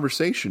have a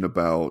conversation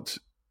about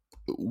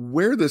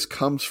where this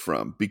comes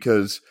from,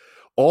 because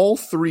all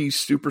three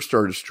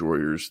Superstar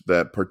Destroyers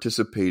that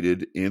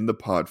participated in the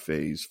pod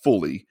phase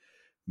fully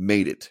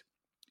made it.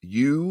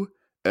 You,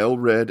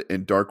 Elred,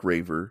 and Dark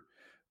Raver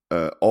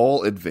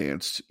all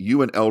advanced.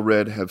 You and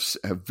Elred have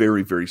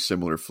very, very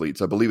similar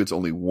fleets. I believe it's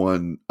only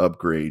one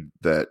upgrade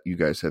that you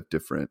guys have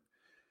different.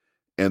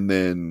 And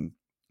then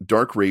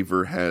Dark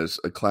Raver has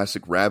a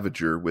classic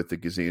Ravager with the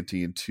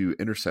Gazanti and 2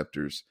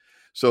 Interceptors.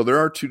 So there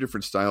are 2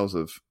 different styles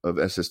of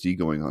SSD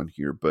going on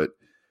here. But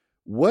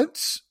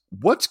what's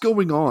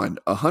going on?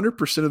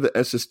 100% of the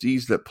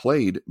SSDs that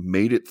played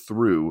made it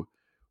through.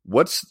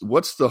 What's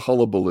the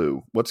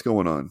hullabaloo? What's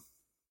going on?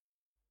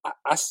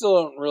 I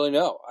still don't really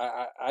know.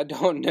 I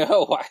don't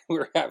know why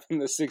we're having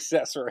the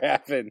success we're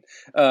having.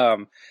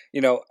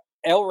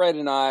 Elred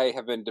and I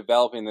have been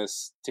developing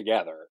this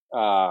together.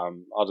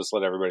 I'll just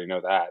let everybody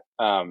know that.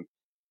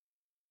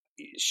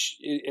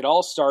 It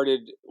all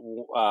started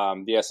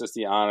the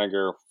SSD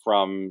Onager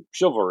from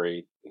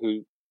Chivalry,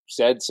 who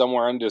said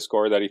somewhere on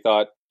Discord that he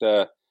thought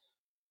the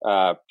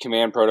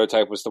command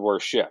prototype was the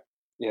worst ship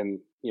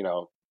in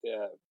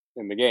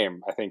the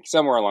game. I think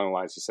somewhere along the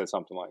lines he said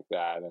something like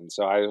that. And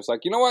so I was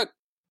like, you know what?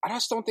 I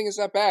just don't think it's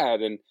that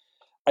bad. And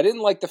I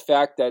didn't like the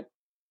fact that,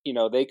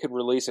 they could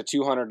release a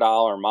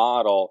 $200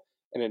 model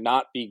and it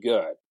not be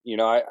good.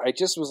 I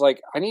just was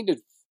like, I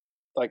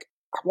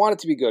want it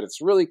to be good.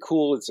 It's really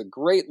cool. It's a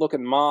great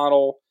looking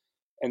model.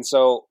 And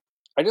so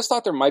I just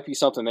thought there might be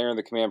something there in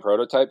the command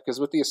prototype, because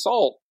with the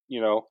assault,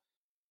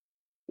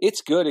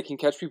 it's good. It can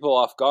catch people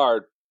off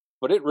guard,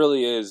 but it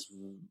really is,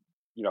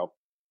 you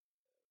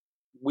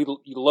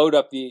load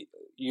up the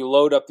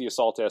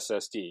assault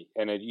SSD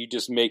and you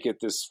just make it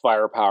this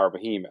firepower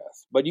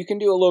behemoth. But you can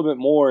do a little bit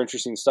more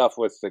interesting stuff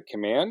with the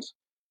command.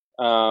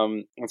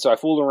 And so I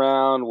fooled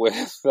around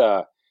with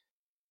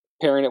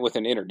pairing it with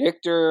an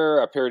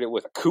interdictor. I paired it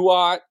with a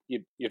Kuat.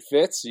 It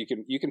fits. You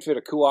can fit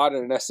a Kuat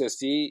and an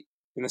SSD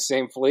in the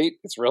same fleet.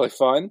 It's really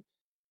fun.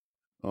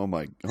 Oh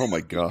my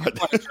God!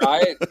 Want to try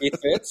it? It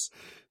fits.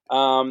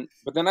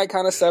 But then I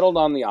kind of settled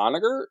on the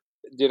Onager.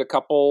 Did a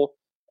couple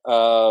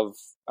of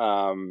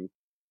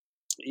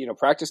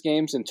practice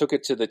games and took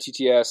it to the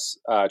TTS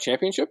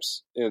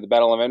championships, the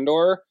Battle of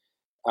Endor,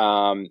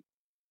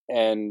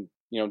 and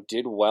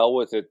did well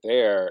with it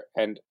there.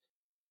 And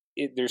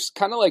there's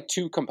kind of like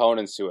 2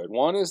 components to it.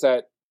 One is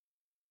that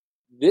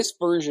this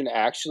version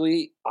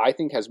actually, I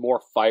think, has more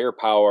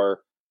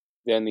firepower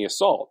than the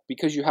assault,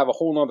 because you have a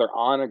whole nother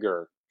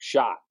Onager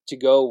shot to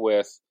go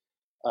with,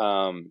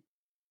 the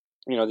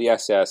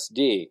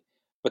SSD.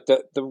 But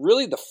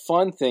the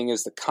fun thing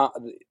is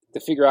to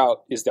figure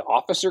out is the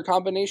officer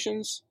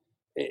combinations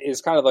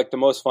is kind of like the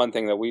most fun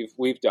thing that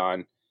we've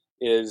done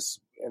is,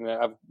 and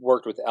I've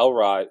worked with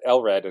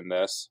Elred in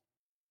this,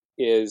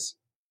 is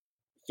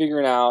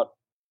figuring out,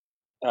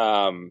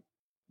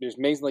 there's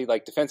mainly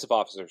like defensive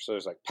officers. So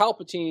there's like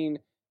Palpatine,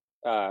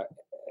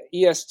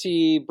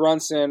 EST,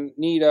 Brunson,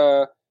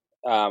 Nita,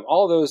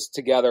 all of those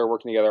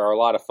working together are a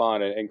lot of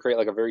fun and create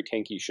like a very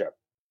tanky ship.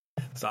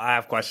 So I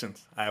have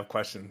questions.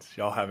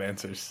 Y'all have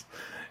answers.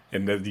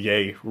 In the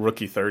Yay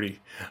Rookie 30.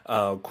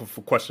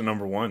 Question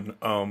number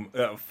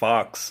 1.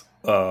 Fox,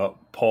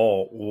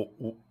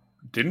 Paul,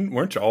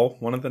 weren't y'all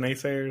one of the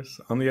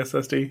naysayers on the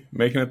SSD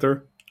making it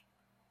through?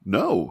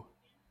 No.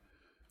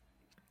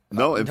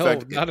 In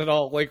fact, not at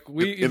all. Like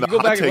if you the go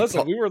back and hot listen,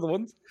 take, we were the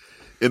ones.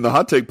 In the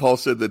hot take, Paul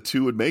said that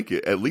 2 would make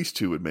it. At least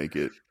 2 would make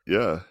it.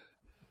 Yeah.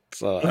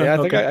 So yeah, I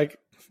think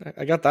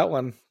I got that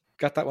one.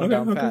 Got that one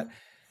down pat.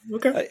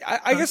 Okay.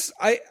 I guess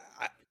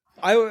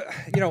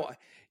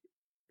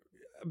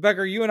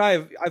Becker, you and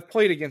I've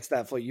played against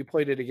that fleet. You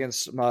played it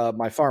against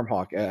my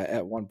Farmhawk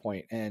at one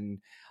point, and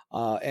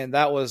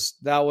that was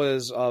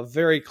a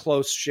very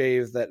close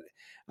shave. That,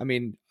 I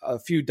mean, a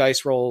few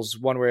dice rolls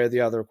one way or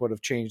the other would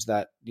have changed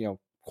that,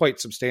 quite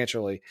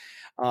substantially.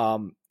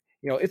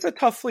 It's a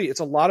tough fleet. It's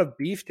a lot of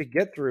beef to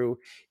get through,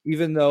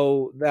 even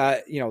though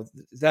that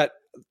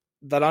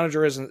that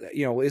Onager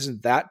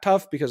isn't that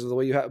tough because of the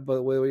way you have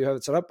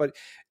it set up. But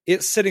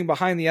it's sitting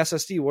behind the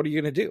SSD. What are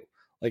you going to do?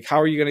 Like,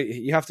 how are you going to,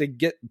 you have to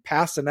get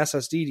past an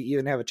SSD to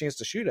even have a chance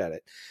to shoot at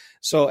it.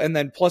 So, and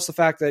then plus the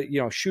fact that,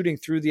 shooting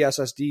through the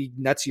SSD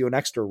nets you an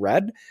extra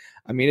red.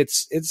 I mean,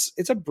 it's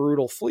a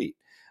brutal fleet.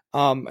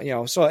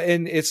 So,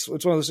 and it's one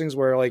of those things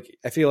where, like,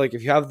 I feel like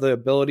if you have the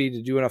ability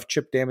to do enough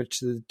chip damage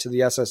to the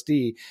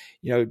SSD,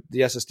 the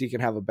SSD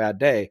can have a bad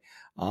day.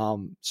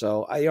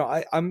 So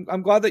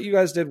I'm glad that you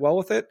guys did well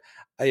with it.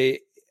 I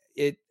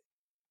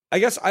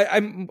guess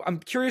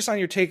I'm curious on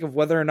your take of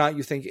whether or not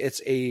you think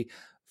it's a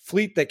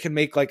fleet that can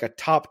make like a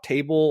top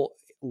table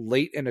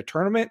late in a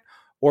tournament,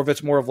 or if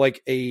it's more of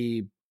like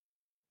a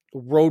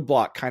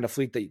roadblock kind of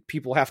fleet that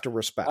people have to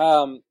respect.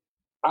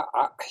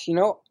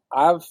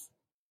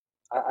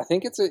 I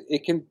think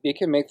it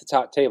can make the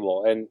top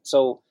table. And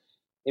so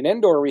in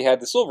Endor we had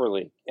the Silver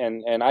League,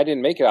 and I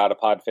didn't make it out of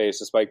Pod Face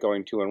despite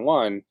going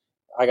 2-1.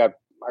 I got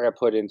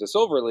put into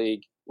Silver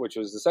League, which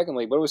was the second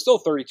league, but it was still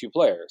 32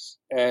 players,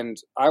 and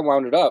I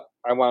wound up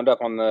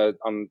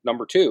on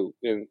number 2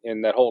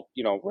 in that whole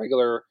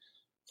regular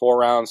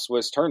 4-round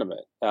Swiss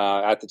tournament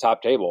at the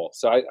top table.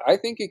 So I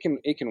think it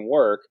can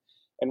work.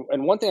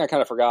 And one thing I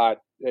kind of forgot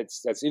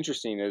that's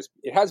interesting is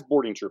it has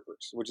boarding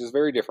troopers, which is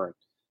very different.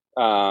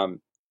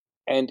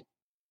 And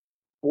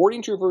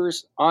boarding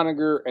troopers,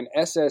 Onager, and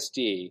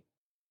SSD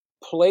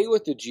play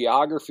with the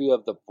geography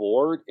of the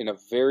board in a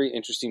very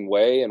interesting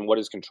way and what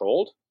is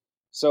controlled.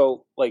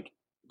 So, like,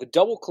 the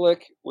double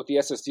click with the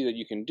SSD that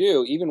you can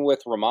do, even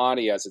with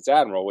Ramadi as its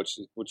admiral, which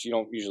you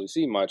don't usually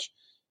see much,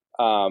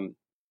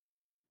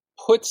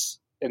 puts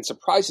and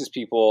surprises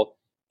people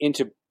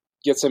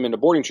gets them into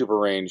boarding trooper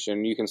range,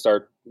 and you can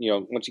start,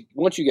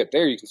 once you get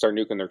there, you can start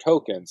nuking their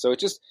tokens. So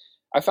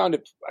I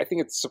think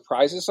it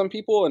surprises some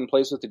people and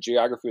plays with the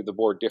geography of the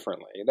board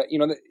differently. That,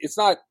 it's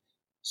not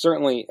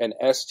certainly an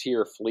S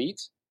tier fleet,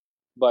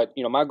 but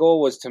my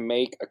goal was to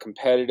make a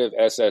competitive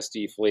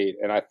SSD fleet,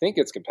 and I think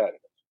it's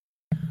competitive.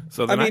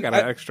 So then I got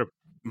an extra.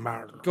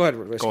 Go ahead,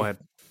 Risky. Go ahead.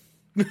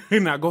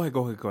 No, go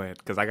ahead,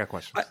 because I got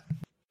questions.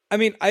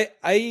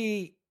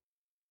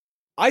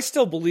 I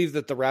still believe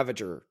that the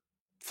Ravager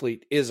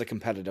fleet is a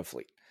competitive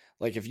fleet.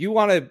 Like, if you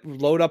want to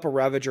load up a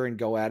Ravager and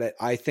go at it,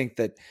 I think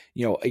that,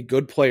 a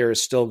good player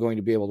is still going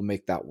to be able to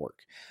make that work.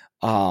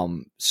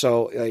 And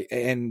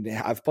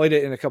I've played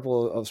it in a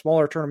couple of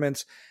smaller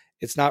tournaments.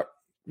 It's not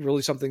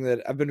really something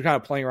that I've been kind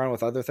of playing around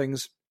with other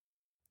things,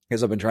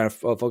 because I've been trying to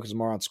focus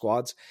more on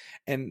squads.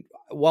 And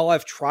while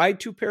I've tried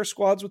to pair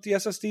squads with the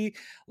SSD,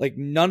 like,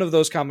 none of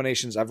those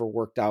combinations ever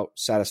worked out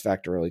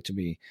satisfactorily to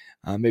me.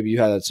 Maybe you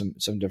had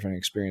some different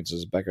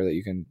experiences, Becker, that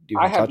you can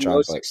touch on. I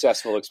have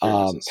successful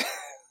experiences.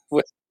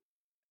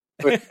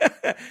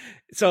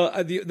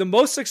 So the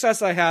most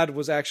success I had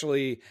was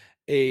actually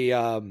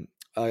is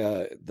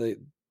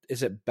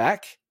it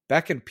Beck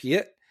and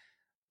Piet?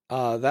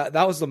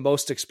 That was the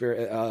most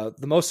experience,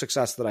 the most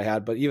success that I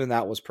had, but even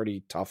that was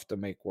pretty tough to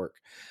make work.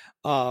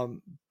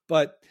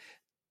 But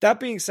that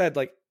being said,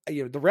 like,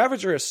 the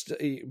Ravager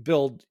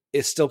build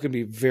is still going to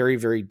be very,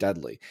 very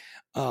deadly.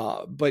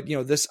 But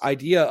this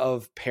idea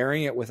of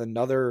pairing it with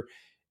another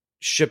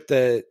ship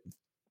that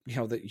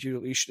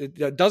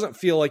it doesn't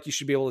feel like you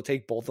should be able to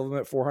take both of them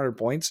at 400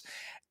 points.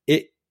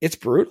 It's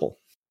brutal.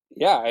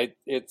 Yeah,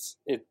 it's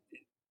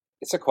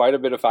quite a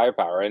bit of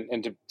firepower,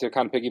 and to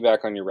kind of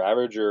piggyback on your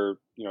Ravager,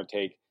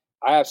 take,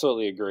 I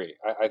absolutely agree.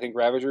 I think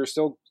Ravager is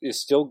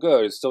still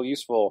good. It's still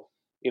useful.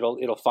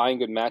 It'll find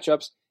good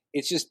matchups.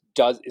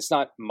 It's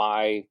not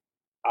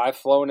I've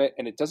flown it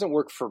and it doesn't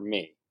work for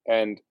me.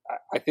 And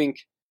I think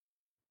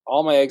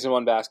all my eggs in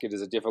one basket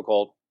is a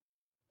difficult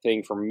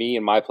thing for me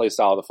and my play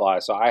style to fly.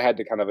 So I had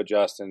to kind of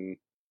adjust and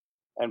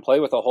play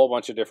with a whole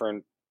bunch of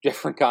different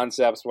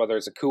concepts, whether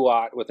it's a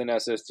Kuat with an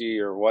SSD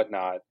or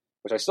whatnot,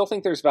 which I still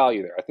think there's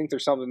value there. I think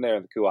there's something there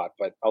in the Kuat,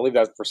 but I'll leave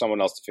that for someone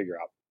else to figure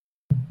out.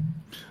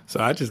 So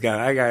I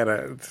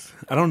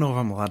don't know if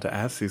I'm allowed to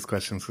ask these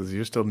questions because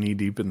you're still knee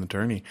deep in the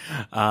tourney.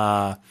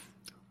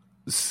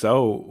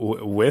 So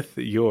with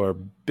your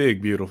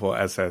big, beautiful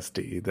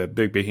SSD, the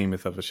big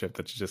behemoth of a ship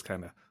that you just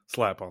kind of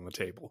slap on the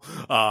table,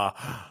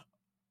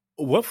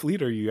 what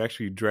fleet are you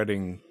actually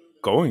dreading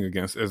going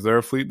against? Is there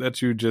a fleet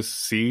that you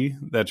just see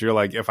that you're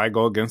like, if I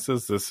go against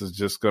this is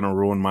just going to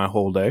ruin my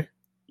whole day?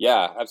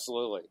 Yeah,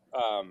 absolutely.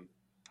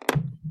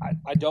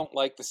 I don't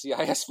like the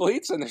CIS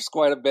fleets, and there's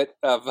quite a bit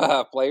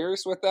of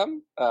players with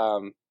them.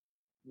 A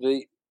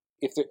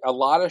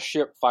lot of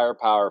ship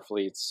firepower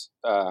fleets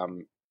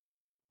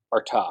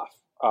are tough,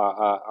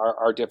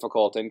 are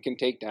difficult, and can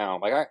take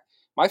down. Like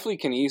my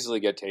fleet can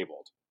easily get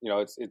tabled.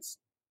 It's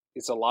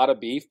a lot of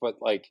beef, but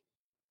like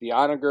the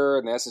Onager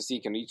and the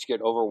SSD can each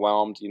get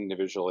overwhelmed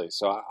individually.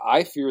 So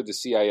I fear the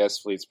CIS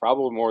fleets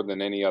probably more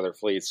than any other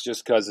fleets,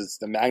 just because it's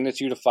the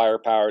magnitude of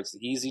firepower. It's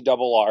the easy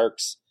double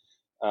arcs.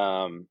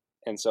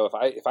 And so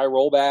if I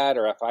roll bad,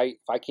 or if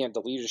I can't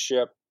delete a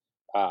ship,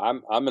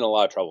 I'm in a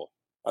lot of trouble.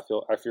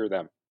 I fear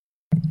them.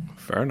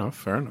 Fair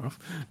enough.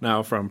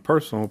 Now, from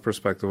personal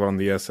perspective on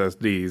the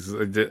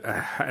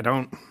SSDs, I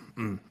don't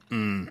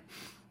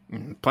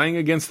playing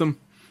against them.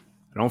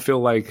 I don't feel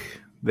like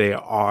they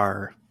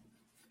are.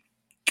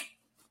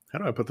 How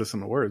do I put this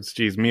into words?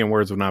 Geez, me and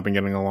words have not been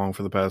getting along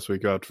for the past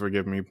week. You'll have to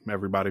forgive me,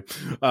 everybody.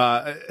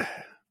 I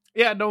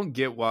don't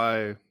get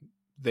why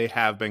they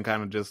have been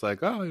kind of just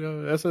like,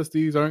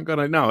 SSDs aren't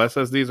gonna. No,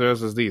 SSDs are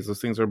SSDs. Those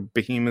things are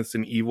behemoths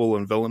and evil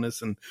and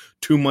villainous and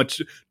too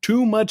much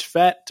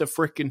fat to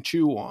frickin'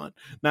 chew on.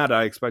 Not that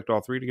I expect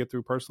all three to get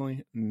through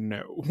personally.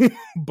 No,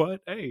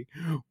 but hey,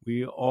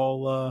 we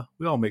all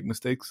make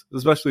mistakes,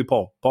 especially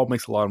Paul. Paul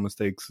makes a lot of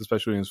mistakes,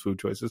 especially in his food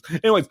choices.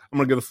 Anyways, I'm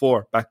gonna give the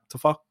floor back to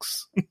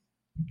Fox.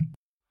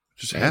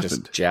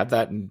 Just jab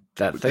that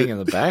thing in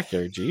the back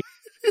there, G.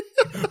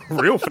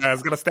 Real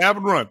fast, gonna stab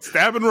and run.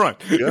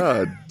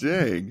 God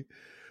dang.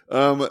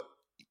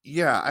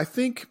 I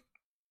think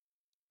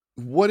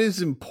what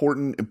is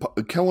important,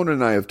 Kellen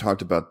and I have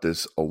talked about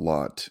this a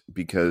lot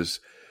because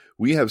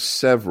we have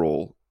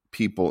several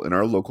people in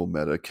our local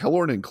meta,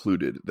 Kellorn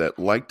included, that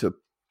like to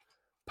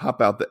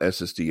pop out the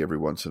SSD every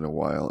once in a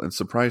while and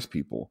surprise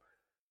people.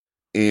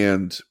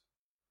 And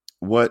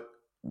what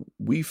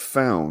we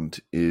found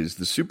is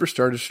the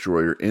Superstar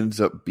Destroyer ends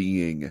up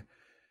being,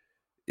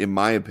 in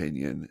my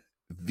opinion,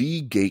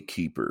 the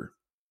gatekeeper.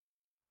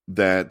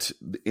 That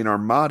in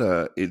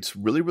Armada, it's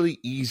really, really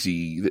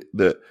easy.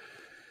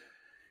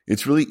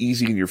 It's really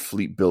easy in your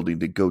fleet building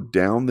to go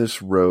down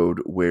this road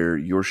where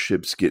your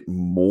ships get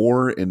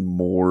more and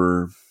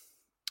more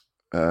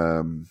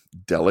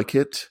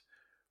delicate,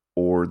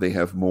 or they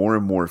have more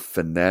and more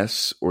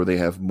finesse, or they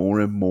have more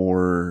and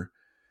more.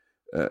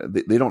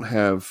 They don't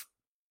have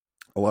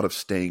a lot of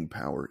staying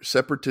power.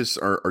 Separatists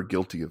are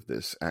guilty of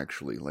this,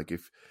 actually. Like,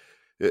 if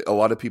a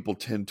lot of people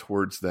tend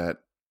towards that.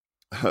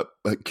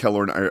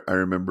 Kellorn, I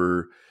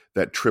remember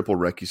that triple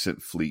recusant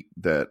fleet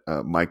that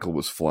Michael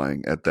was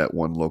flying at that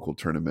one local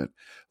tournament.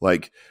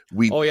 Like,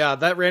 oh yeah,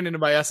 that ran into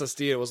my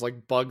SSD. It was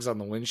like bugs on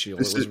the windshield.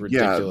 It was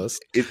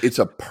ridiculous. Yeah, it's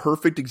a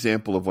perfect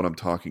example of what I'm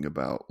talking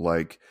about.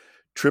 Like,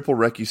 triple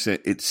recusant,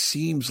 it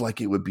seems like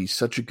it would be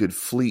such a good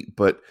fleet,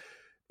 but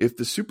if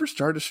the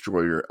Superstar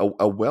Destroyer,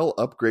 a well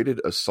upgraded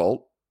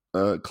assault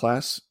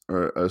class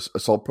or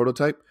assault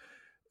prototype,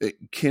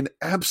 it can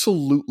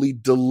absolutely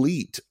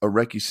delete a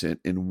recusant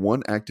in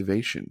one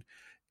activation.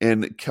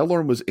 And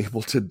Kellorn was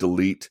able to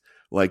delete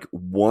like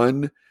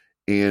 1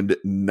 and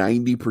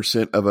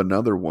 90% of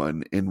another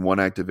one in one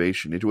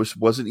activation. It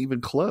wasn't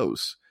even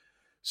close.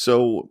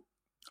 So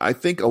I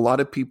think a lot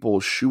of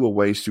people shoo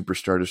away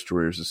Superstar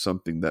Destroyers as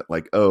something that,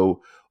 like,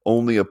 oh,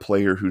 only a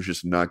player who's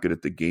just not good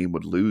at the game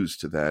would lose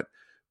to that.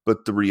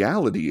 But the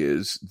reality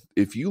is,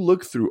 if you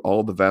look through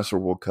all the Vassal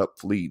World Cup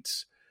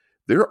fleets,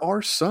 there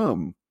are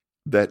some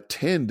that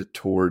tend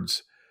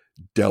towards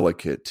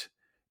delicate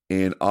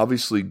and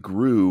obviously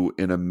grew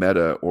in a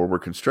meta, or were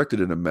constructed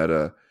in a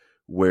meta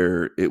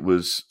where it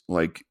was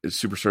like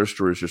Superstar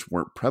Destroyers just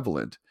weren't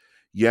prevalent.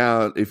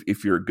 Yeah,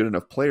 if you're a good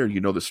enough player,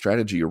 you know the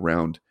strategy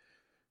around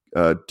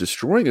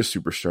destroying a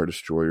Superstar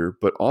Destroyer,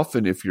 but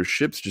often if your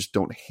ships just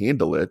don't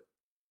handle it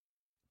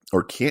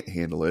or can't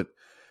handle it,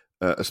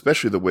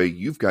 especially the way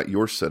you've got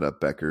your setup,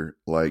 Becker,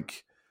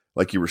 like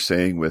you were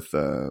saying with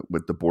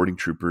the boarding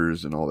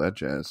troopers and all that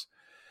jazz,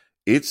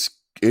 it's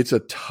a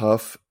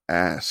tough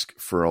ask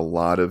for a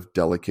lot of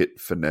delicate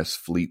finesse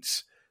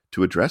fleets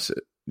to address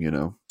it, you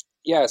know?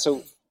 Yeah.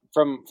 So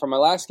from my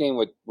last game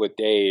with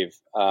Dave,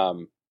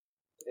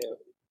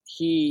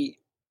 he,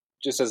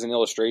 just as an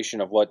illustration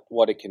of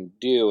what it can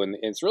do, and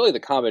it's really the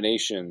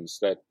combinations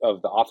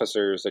of the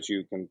officers that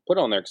you can put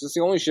on there, because it's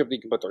the only ship that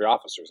you can put 3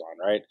 officers on,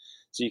 right?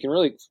 So you can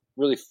really,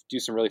 really do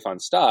some really fun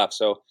stuff.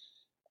 So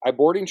I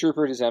boarding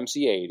troopered his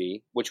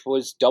MC-80, which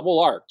was double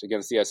arced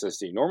against the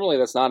SSD. Normally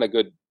that's not a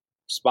good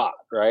spot,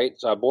 right?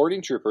 So I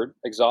boarding troopered,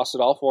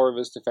 exhausted all 4 of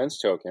his defense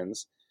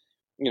tokens,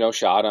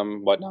 shot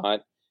him,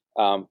 whatnot.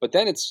 But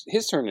then it's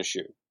his turn to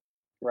shoot,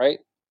 right?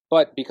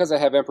 But because I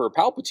have Emperor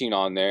Palpatine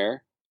on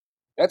there,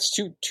 that's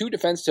two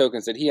defense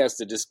tokens that he has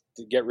to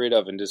to get rid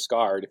of and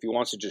discard if he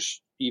wants to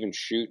just even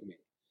shoot me.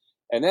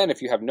 And then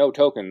if you have no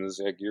tokens,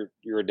 like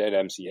you're a dead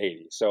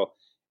MC-80. So,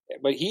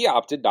 but he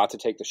opted not to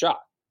take the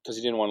shot because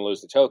he didn't want to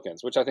lose the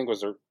tokens, which I think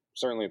was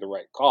certainly the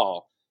right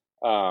call.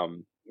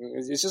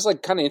 It's just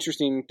like kind of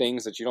interesting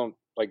things that you don't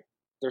like.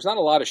 There's not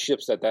a lot of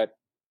ships that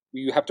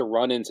you have to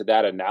run into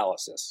that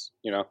analysis,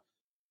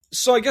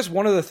 So I guess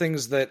one of the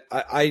things that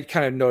I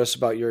kind of noticed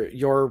about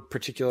your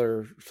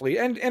particular fleet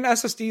and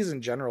SSDs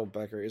in general,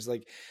 Becker, is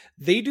like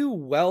they do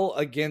well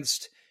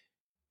against,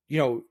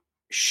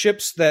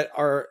 ships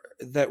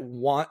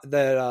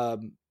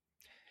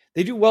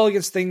they do well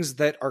against things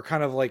that are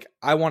kind of like,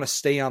 I want to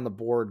stay on the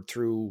board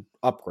through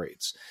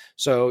upgrades.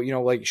 So,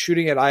 like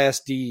shooting at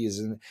ISDs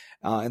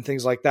and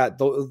things like that.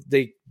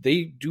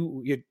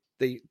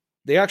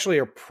 They actually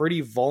are pretty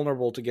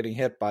vulnerable to getting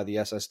hit by the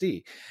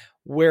SSD.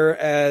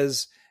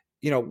 Whereas,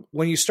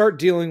 when you start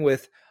dealing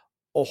with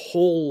a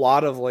whole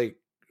lot of like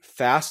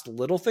fast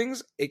little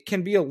things, it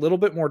can be a little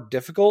bit more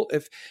difficult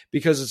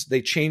because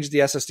they changed the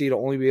SSD to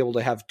only be able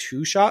to have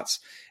 2 shots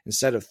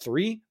instead of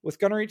 3 with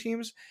gunnery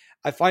teams.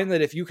 I find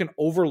that if you can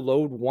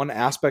overload one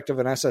aspect of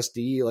an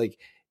SSD, like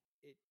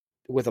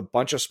with a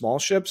bunch of small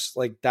ships,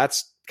 like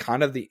that's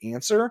kind of the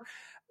answer.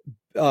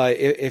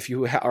 If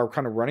you are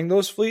kind of running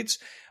those fleets.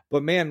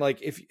 But man, like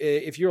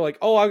if you're like,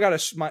 oh, I've got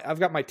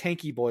my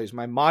tanky boys,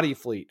 my Mahdi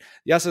fleet,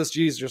 the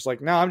SSG is just like,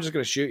 no, I'm just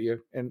going to shoot you,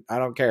 and I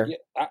don't care. Yeah,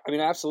 I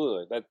mean,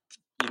 absolutely, that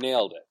you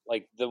nailed it.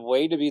 Like the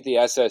way to beat the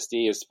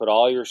SSD is to put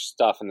all your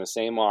stuff in the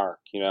same arc,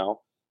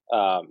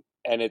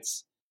 and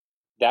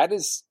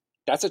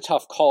that's a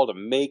tough call to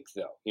make,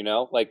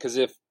 though, like because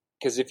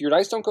if your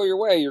dice don't go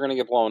your way, you're going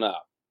to get blown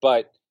up.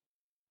 But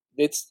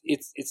it's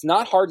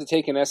not hard to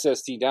take an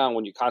SSD down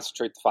when you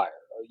concentrate the fire.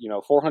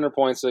 400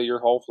 points of your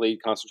whole fleet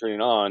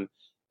concentrating on,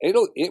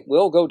 it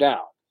will go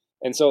down.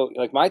 And so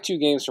like my 2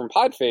 games from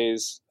pod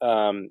phase,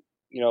 that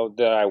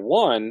I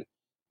won,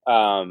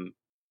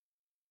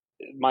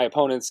 my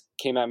opponents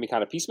came at me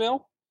kind of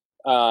piecemeal.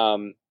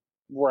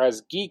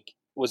 Whereas Geek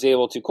was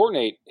able to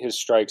coordinate his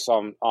strikes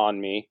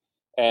on me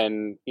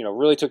and,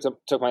 really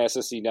took my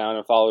SSD down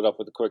and followed up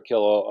with a quick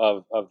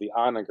kill of the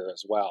Onager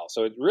as well.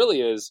 So it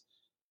really is,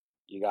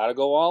 you got to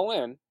go all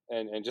in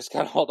and just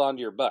kind of hold on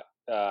to your butt.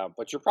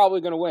 But you're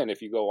probably going to win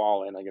if you go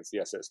all in against the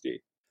SSD.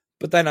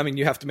 But then,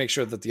 you have to make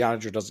sure that the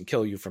Onager doesn't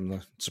kill you from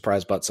the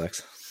surprise butt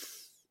sex.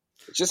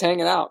 It's just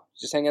hanging out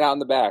in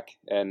the back.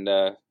 And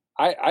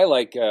I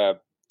like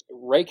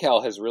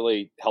Raycal has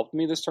really helped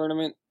me this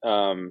tournament,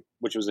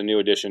 which was a new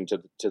addition to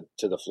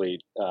the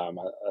fleet. A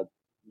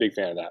big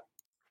fan of that.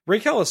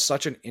 Raycal is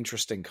such an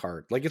interesting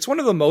card. Like, it's one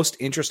of the most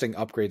interesting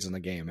upgrades in the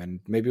game, and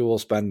maybe we'll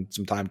spend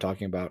some time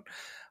talking about,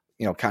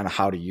 kind of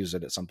how to use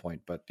it at some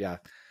point. But yeah,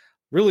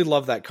 really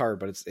love that card.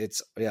 But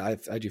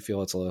I do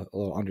feel it's a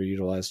little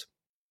underutilized.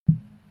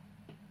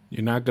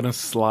 You're not gonna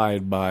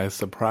slide by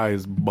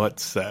surprise butt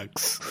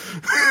sex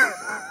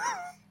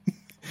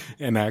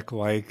and act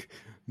like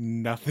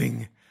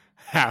nothing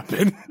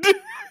happened.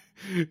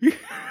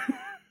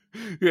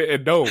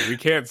 No, we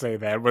can't say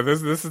that. But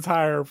this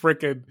entire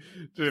freaking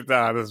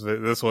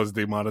this was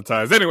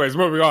demonetized. Anyways,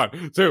 moving on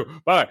to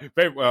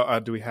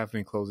do we have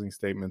any closing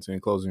statements, any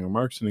closing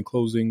remarks, any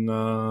closing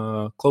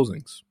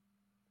closings?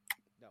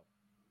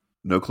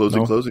 No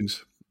closing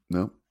closings.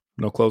 No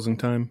closing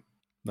time.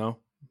 No.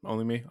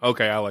 Only me?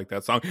 Okay, I like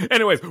that song.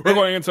 Anyways, we're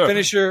going into...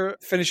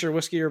 Finish your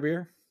whiskey or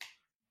beer.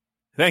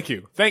 Thank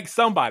you. Thanks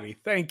somebody.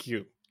 Thank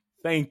you.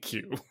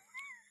 Anyways,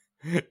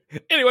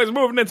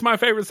 moving into my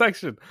favorite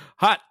section.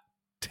 Hot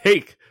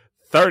Take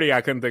 30. I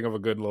couldn't think of a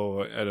good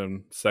little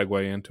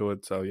segue into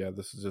it. So yeah,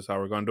 this is just how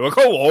we're going to do it.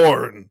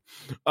 Colorn!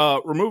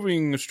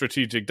 Removing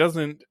strategic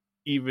doesn't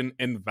even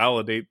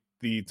invalidate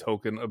the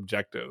token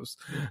objectives,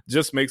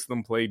 just makes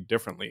them play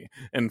differently.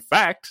 In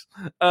fact,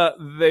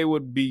 they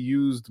would be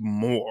used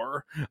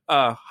more.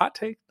 Hot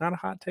take, not a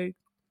hot take.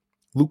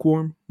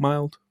 Lukewarm,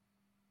 mild.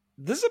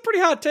 This is a pretty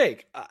hot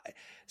take.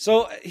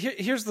 So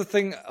here's the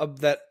thing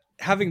of that.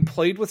 Having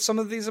played with some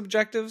of these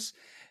objectives,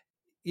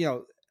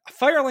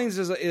 Fire Lanes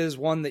is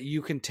one that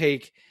you can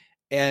take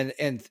and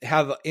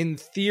have, in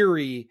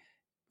theory,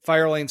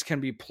 Fire Lanes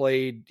can be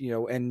played,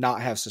 and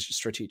not have such a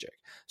strategic.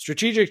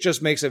 Strategic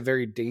just makes it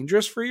very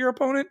dangerous for your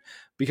opponent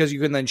because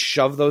you can then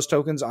shove those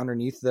tokens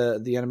underneath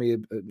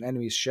the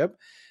enemy's ship.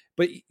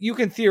 But you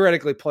can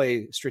theoretically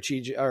play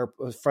strategic or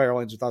Fire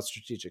Lanes without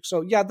strategic.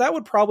 So yeah, that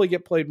would probably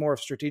get played more if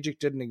strategic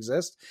didn't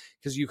exist,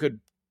 because you could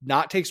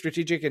not take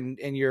strategic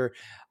and your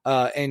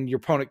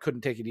opponent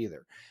couldn't take it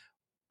either.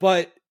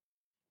 But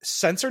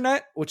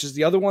SensorNet, which is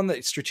the other one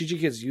that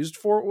strategic is used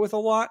for with a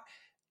lot,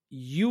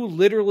 you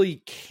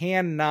literally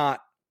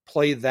cannot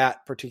play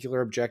that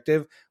particular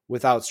objective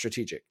without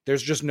strategic.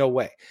 There's just no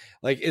way.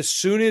 Like, as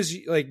soon as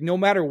no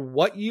matter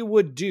what you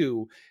would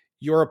do,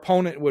 your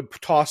opponent would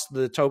toss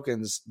the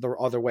tokens the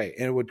other way,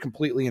 and it would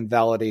completely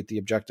invalidate the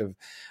objective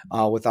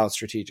without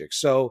strategic.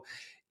 So,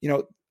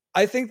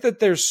 I think that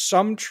there's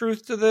some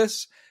truth to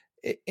this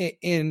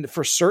in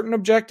for certain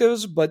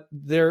objectives, but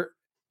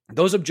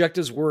those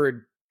objectives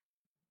were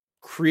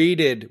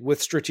created with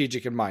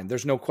strategic in mind.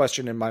 There's no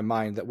question in my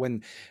mind that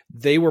when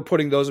they were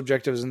putting those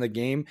objectives in the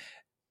game,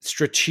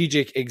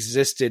 strategic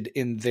existed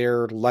in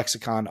their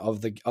lexicon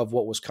of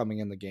what was coming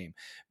in the game,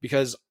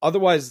 because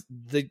otherwise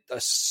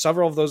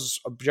several of those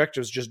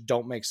objectives just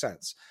don't make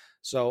sense.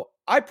 So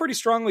I pretty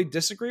strongly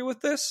disagree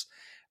with this.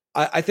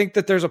 I think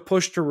that there's a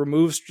push to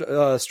remove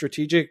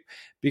strategic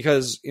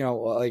because,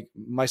 like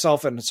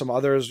myself and some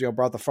others,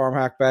 brought the farm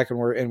hack back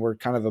and we're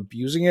kind of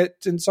abusing it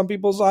in some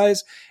people's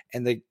eyes,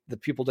 and the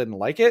people didn't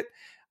like it.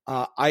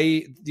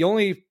 The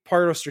only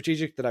part of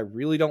strategic that I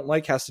really don't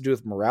like has to do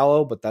with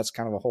Morello, but that's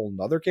kind of a whole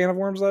nother can of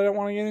worms that I don't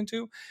want to get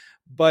into.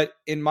 But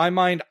in my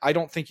mind, I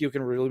don't think you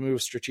can really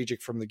remove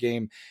strategic from the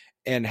game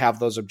and have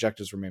those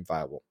objectives remain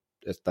viable.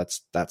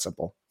 That's that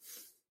simple.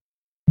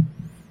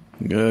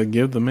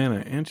 Give the man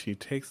an inch, he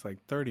takes like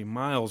 30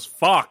 miles.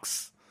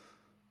 Fox,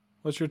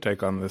 what's your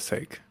take on this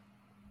take?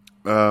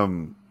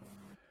 Killorn's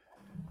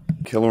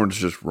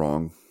just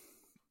wrong.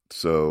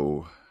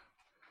 So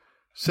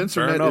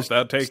SensorNet enough,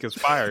 that take is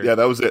fired. Yeah,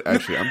 that was it.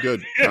 Actually, I'm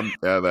good.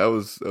 That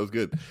was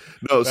good.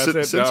 No,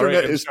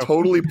 SensorNet is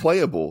totally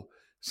playable.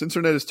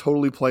 SensorNet is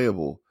totally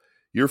playable.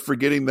 You're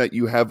forgetting that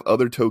you have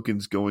other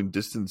tokens going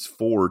distance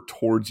 4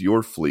 towards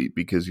your fleet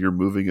because you're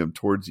moving them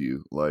towards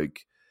you.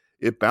 Like,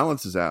 it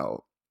balances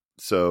out.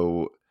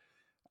 So,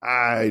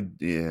 I don't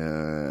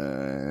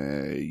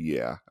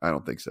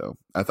think so.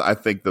 I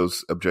think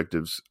those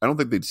objectives, I don't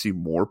think they'd see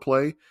more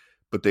play,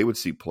 but they would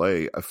see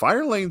play.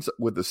 Fire Lanes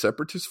with the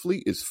Separatist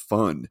fleet is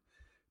fun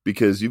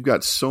because you've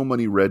got so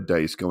many red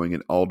dice going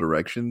in all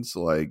directions.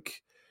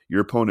 Like,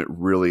 your opponent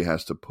really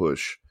has to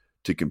push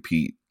to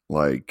compete.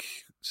 Like,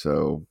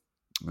 so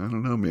I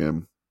don't know,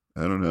 man.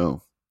 I don't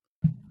know.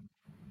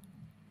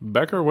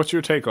 Becker, what's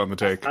your take on the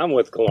take? I'm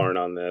with Kalorn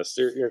on this.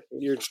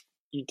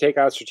 You take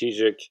out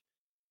strategic,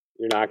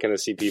 you're not going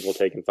to see people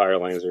taking Fire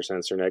Lanes or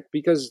SensorNet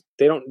because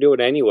they don't do it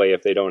anyway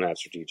if they don't have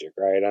strategic,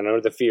 right? I know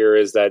the fear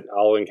is that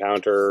I'll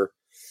encounter,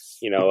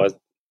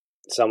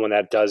 someone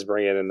that does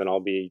bring it, and then I'll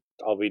be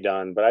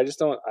done. But I just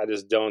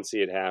don't see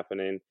it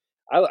happening.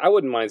 I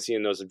wouldn't mind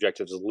seeing those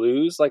objectives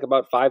lose like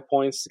about 5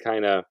 points to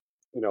kind of,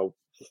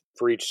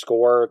 for each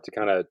score to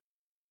kind of,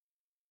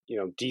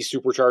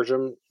 de-supercharge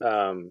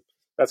them.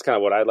 That's kind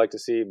of what I'd like to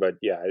see. But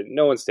yeah,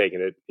 no one's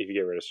taking it if you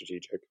get rid of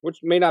strategic, which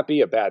may not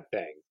be a bad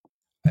thing.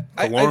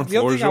 The other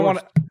thing I want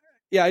to,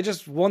 I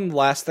just, one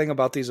last thing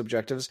about these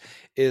objectives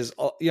is,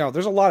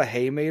 there's a lot of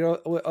hay made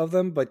of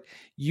them, but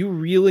you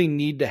really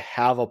need to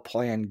have a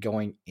plan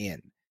going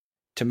in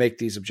to make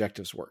these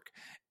objectives work.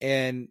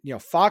 And,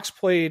 Fox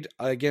played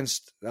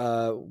against,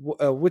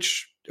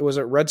 which was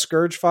it, Red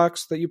Scourge,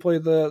 Fox, that you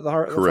played the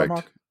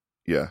Correct.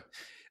 Yeah.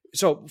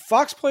 So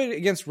Fox played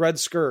against Red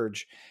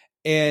Scourge,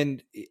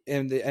 and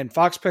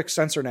Fox picked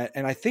CensorNet,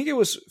 and I think it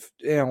was,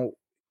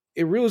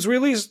 it was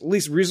really at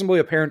least reasonably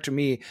apparent to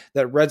me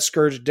that Red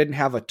Scourge didn't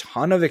have a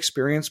ton of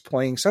experience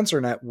playing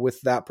CensorNet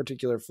with that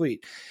particular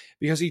fleet,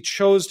 because he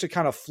chose to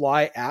kind of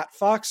fly at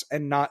Fox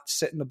and not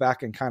sit in the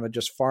back and kind of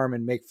just farm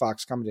and make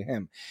Fox come to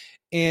him.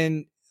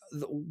 And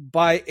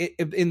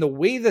in the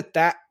way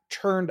that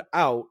turned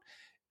out,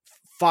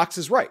 Fox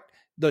is right.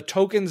 The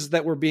tokens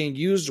that were being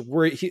used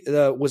were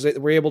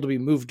able to be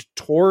moved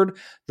toward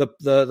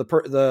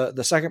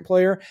the second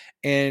player,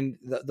 and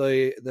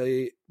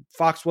the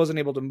Fox wasn't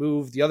able to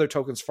move the other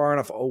tokens far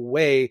enough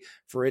away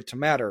for it to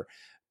matter.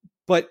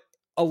 But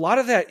a lot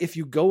of that, if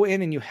you go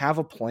in and you have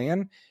a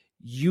plan,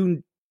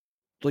 you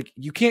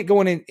can't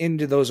go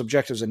into those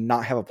objectives and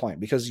not have a plan,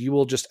 because you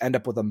will just end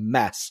up with a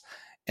mess,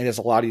 and it's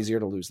a lot easier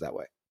to lose that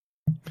way.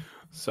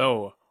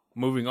 So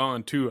moving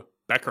on to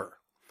Becker.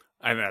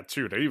 And that's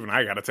true. Even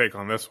I got to take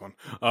on this one.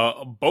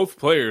 Both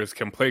players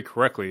can play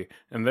correctly,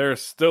 and there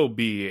still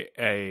be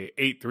a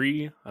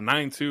 8-3, a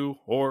 9-2,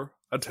 or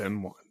a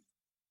 10-1.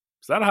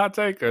 Is that a hot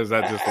take, or is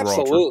that just the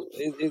raw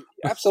truth?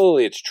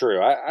 Absolutely, it's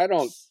true.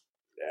 I'm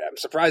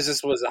surprised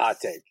this was a hot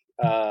take,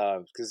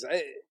 because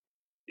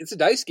it's a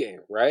dice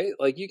game, right?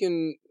 Like, you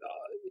can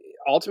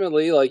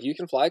ultimately, you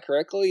can fly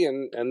correctly,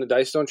 and the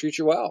dice don't treat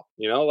you well.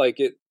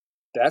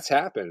 That's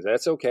happened.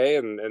 That's okay,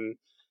 and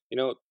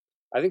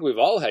I think we've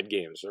all had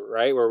games,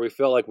 right, where we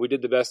felt like we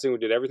did the best thing, we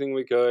did everything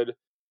we could,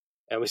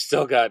 and we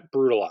still got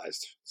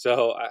brutalized.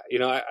 So,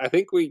 I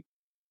think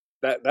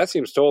that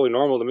seems totally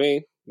normal to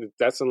me.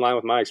 That's in line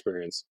with my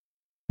experience.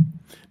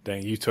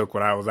 Dang, you took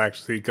what I was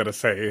actually going to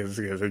say is,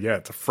 it's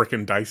a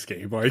freaking dice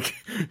game. Like,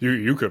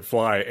 you could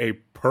fly a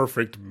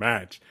perfect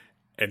match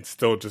and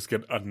still just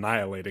get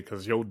annihilated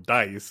because your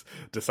dice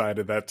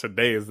decided that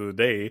today is the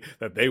day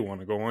that they want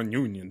to go on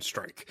Union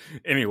strike.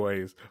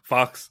 Anyways,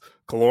 Fox,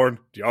 Kalorn,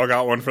 do y'all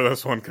got one for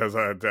this one? Because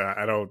I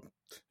don't.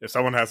 If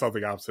someone has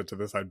something opposite to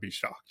this, I'd be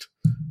shocked.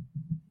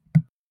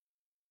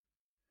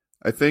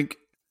 I think,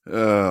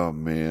 oh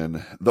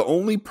man, the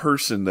only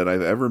person that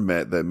I've ever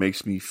met that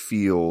makes me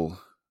feel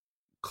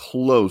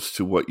close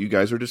to what you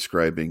guys are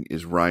describing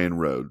is Ryan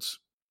Rhodes,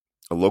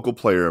 a local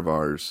player of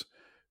ours,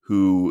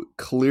 who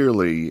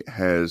clearly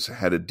has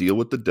had a deal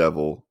with the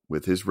devil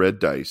with his red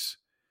dice,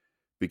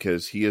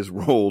 because he has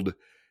rolled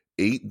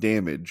 8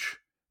 damage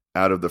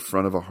out of the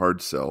front of a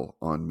hard sell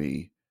on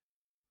me,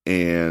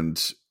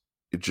 and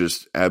it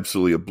just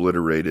absolutely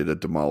obliterated a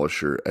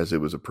demolisher as it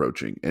was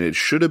approaching. And it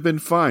should have been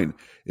fine.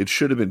 It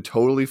should have been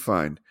totally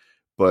fine.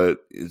 But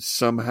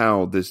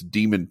somehow this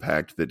demon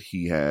pact that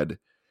he had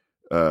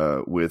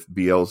with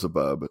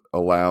Beelzebub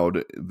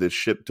allowed this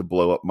ship to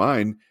blow up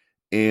mine,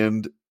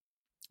 and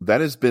that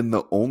has been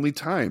the only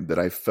time that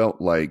I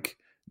felt like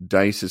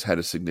dice has had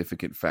a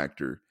significant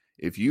factor.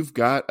 If you've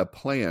got a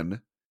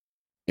plan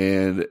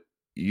and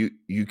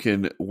you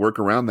can work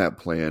around that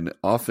plan,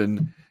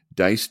 often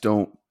dice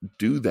don't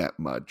do that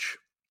much.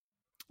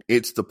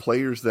 It's the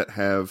players that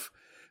have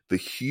the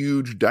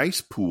huge dice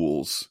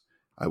pools.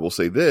 I will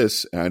say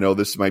this, and I know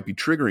this might be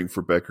triggering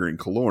for Becker and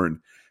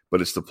Kalorn,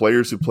 but it's the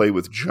players who play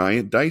with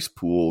giant dice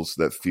pools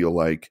that feel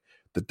like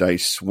the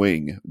dice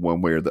swing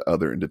one way or the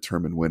other and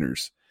determine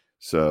winners.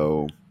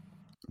 So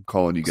I'm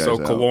calling you guys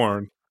out.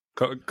 So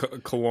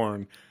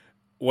Kalorn,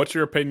 what's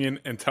your opinion,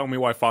 and tell me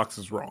why Fox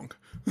is wrong?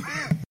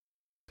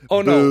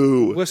 Oh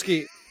no,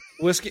 Whiskey,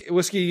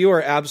 you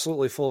are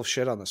absolutely full of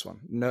shit on this one.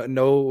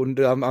 No,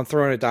 I'm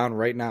throwing it down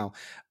right now.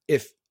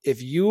 If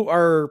you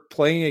are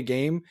playing a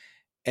game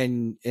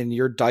and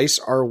your dice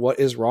are what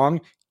is wrong,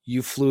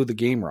 you flew the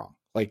game wrong.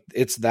 Like,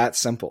 it's that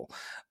simple.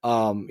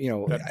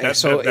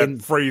 That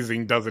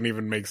phrasing doesn't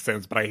even make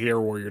sense, but I hear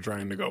where you're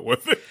trying to go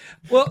with it.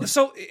 Well,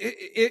 so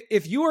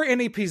if you are in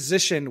a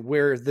position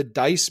where the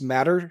dice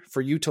matter for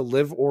you to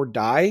live or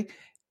die,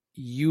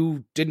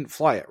 you didn't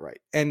fly it right.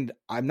 And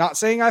I'm not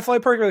saying I fly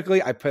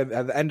perfectly. I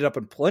have ended up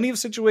in plenty of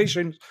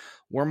situations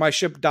where my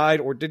ship died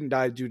or didn't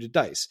die due to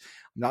dice.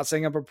 I'm not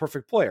saying I'm a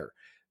perfect player,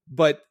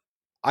 but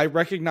I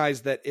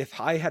recognize that if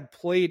I had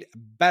played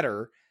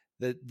better,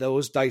 that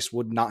those dice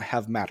would not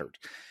have mattered.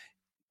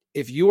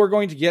 If you are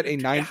going to get a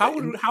 9,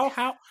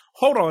 how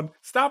hold on,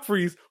 stop,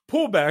 freeze,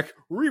 pull back,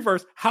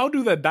 reverse. How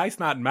do the dice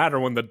not matter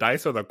when the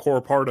dice are the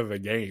core part of the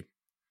game?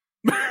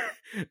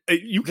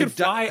 You can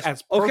fly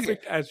as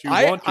perfect as you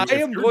want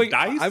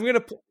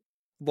to.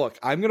 look,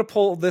 I'm going to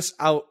pull this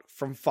out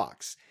from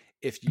Fox.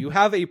 If you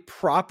have a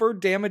proper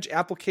damage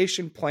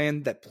application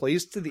plan that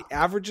plays to the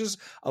averages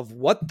of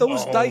what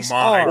those dice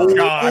are. Oh my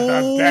God,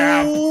 the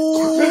DAP.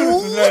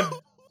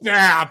 The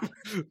DAP.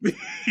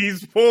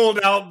 He's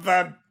pulled out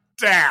the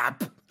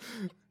DAP.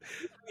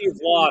 You've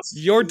lost.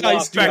 Your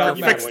dice do not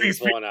matter when you're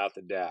pulling out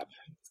the DAP.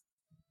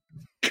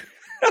 He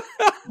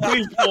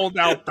pulled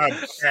out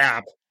the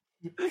DAP.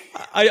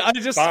 I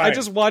just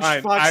watched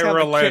fine, Fox I have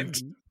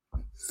relent.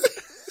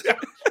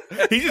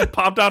 He just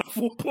popped out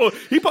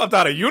he popped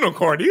out a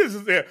unicorn. He was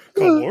just there.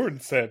 The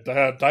Lord said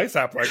dice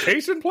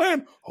application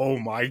plan. Oh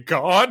my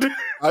God.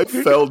 I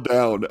fell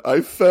down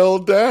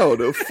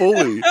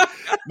fully.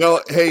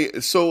 No, hey,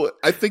 so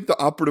I think the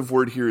operative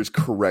word here is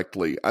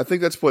correctly. I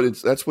think that's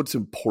what's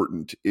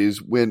important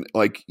is when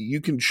like you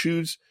can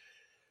choose.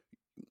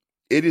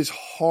 It is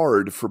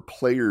hard for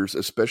players,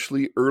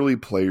 especially early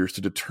players,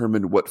 to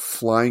determine what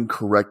flying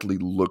correctly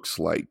looks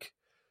like.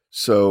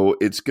 So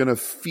it's going to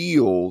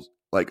feel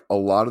like a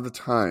lot of the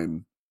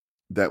time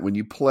that when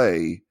you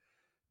play,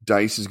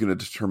 dice is going to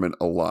determine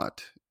a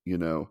lot, you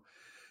know,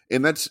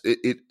 and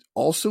it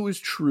also is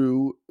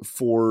true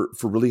for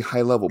really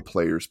high level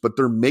players, but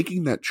they're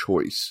making that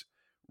choice,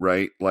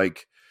 right?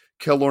 Like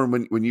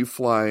Kellorn, when you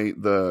fly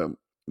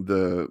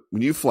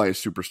when you fly a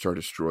Superstar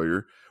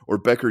Destroyer, or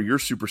Becker, your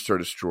Superstar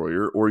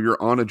Destroyer, or your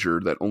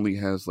Onager that only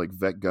has like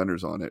vet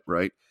gunners on it,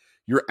 right?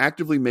 You're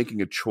actively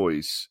making a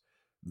choice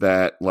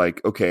that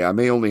like, okay, I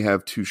may only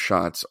have 2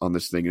 shots on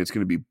this thing and it's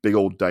going to be big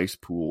old dice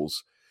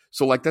pools.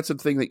 So like, that's a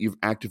thing that you've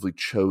actively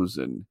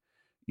chosen,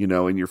 you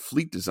know, in your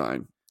fleet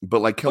design.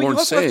 But like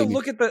Kellorn's saying, have to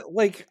look at the,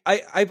 like,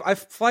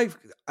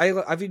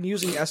 I've been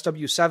using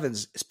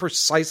SW7s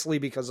precisely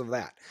because of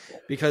that,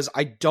 because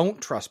I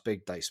don't trust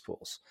big dice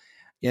pools.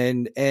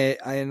 And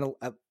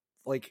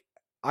like,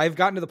 I've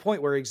gotten to the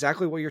point where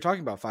exactly what you're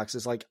talking about, Fox,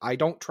 is like, I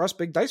don't trust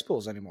big dice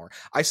pools anymore.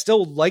 I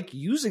still like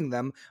using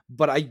them,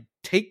 but I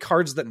take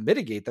cards that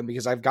mitigate them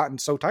because I've gotten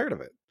so tired of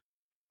it.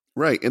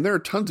 Right. And there are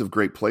tons of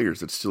great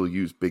players that still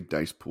use big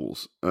dice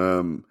pools.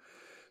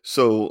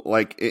 So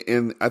like,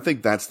 and I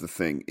think that's the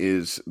thing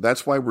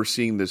that's why we're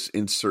seeing this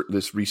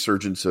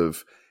resurgence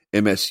of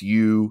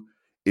MSU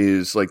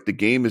is like the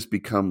game has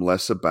become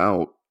less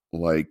about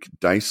like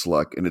dice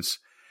luck. And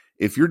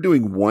if you're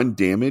doing 1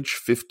 damage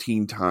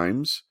 15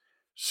 times,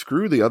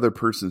 screw the other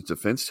person's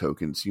defense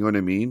tokens. You know what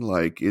I mean?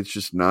 Like, it's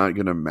just not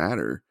going to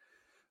matter.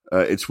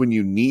 It's when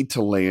you need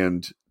to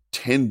land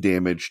 10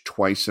 damage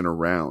twice in a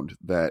round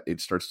that it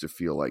starts to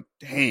feel like,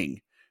 dang,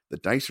 the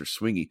dice are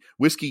swingy.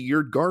 Whiskey,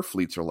 your Gar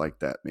fleets are like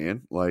that,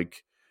 man.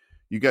 Like,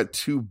 you got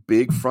 2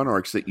 big front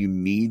arcs that you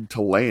need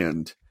to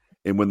land,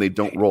 and when they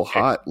don't roll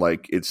hot,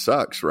 like, it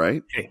sucks,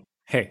 right?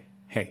 Hey.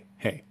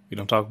 We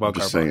don't talk about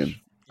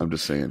garbage. I'm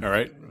just saying. All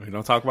right? We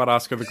don't talk about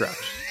Oscar the Grouch.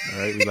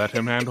 All right? We let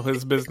him handle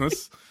his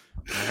business.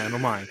 I handle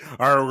mine.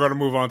 All right, we're going to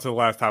move on to the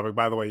last topic.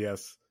 By the way,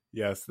 yes,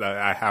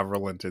 I have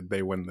relented.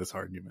 They win this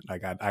argument. I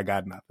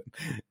got nothing.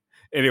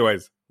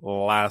 Anyways,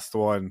 last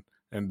one,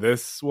 and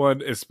this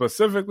one is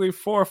specifically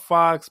for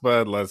Fox,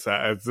 but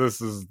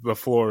the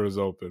floor is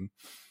open.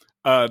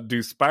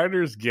 Do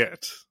spiders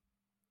get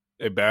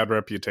a bad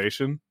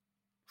reputation?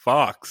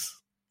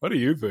 Fox, what do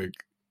you think?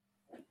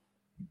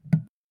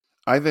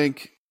 I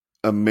think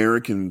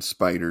American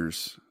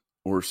spiders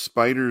or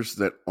spiders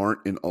that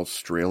aren't in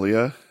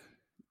Australia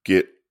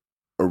get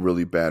a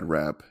really bad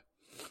rap.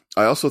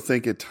 I also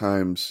think at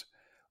times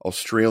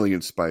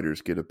Australian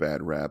spiders get a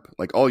bad rap.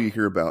 Like, all you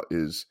hear about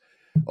is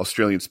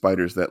Australian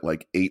spiders that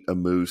like ate a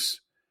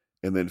moose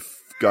and then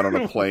got on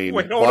a plane,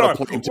 Why?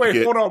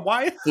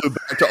 Flew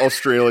back to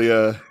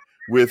Australia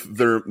with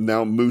their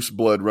now moose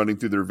blood running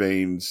through their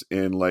veins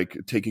and like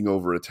taking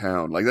over a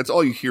town. Like, that's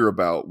all you hear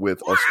about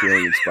with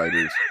Australian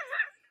spiders.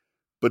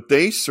 But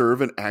they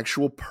serve an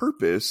actual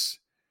purpose,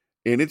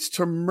 and it's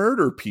to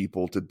murder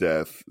people to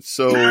death.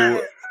 So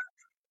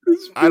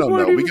I don't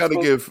know. We got to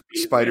give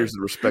spiders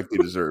the respect they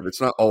deserve. It's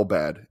not all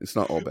bad. This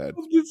is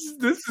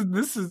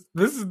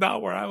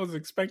not where I was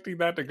expecting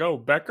that to go.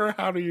 Becker,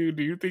 do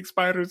you think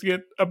spiders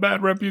get a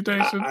bad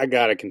reputation? I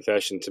got a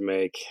confession to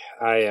make.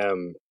 I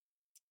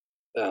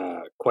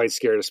am quite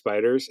scared of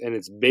spiders, and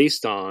it's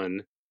based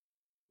on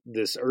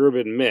this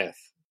urban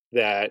myth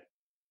that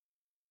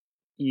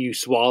you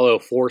swallow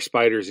 4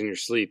 spiders in your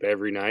sleep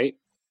every night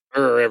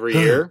or every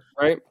year,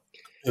 right?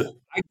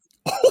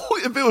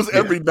 If it was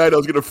every night, I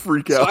was going to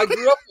freak out. So I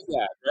grew up with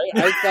that, right?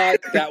 I thought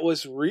that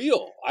was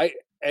real. I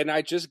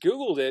just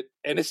Googled it,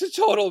 and it's a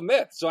total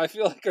myth. So I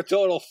feel like a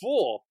total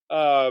fool.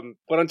 But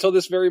until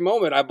this very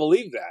moment, I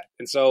believe that.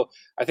 And so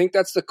I think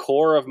that's the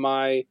core of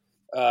my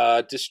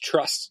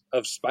distrust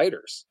of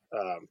spiders.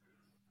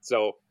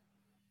 So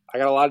I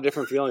got a lot of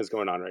different feelings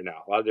going on right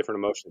now, a lot of different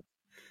emotions.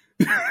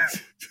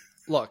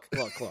 Look.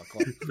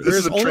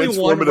 There's only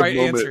one right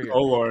answer here.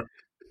 Oh, Lord.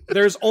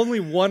 There's only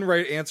one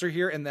right answer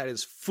here, and that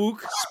is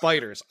Fook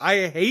spiders.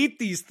 I hate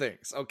these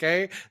things,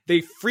 okay?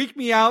 They freak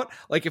me out.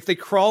 Like, if they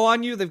crawl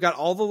on you, they've got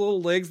all the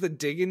little legs that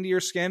dig into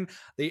your skin.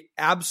 They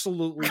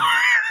absolutely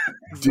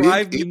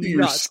drive Dig me into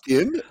your nuts.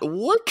 skin?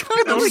 What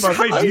kind I of was about to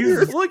say, spider?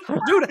 Jesus. Like,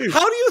 dude,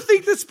 how do you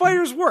think that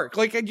spiders work?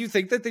 Like, and you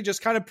think that they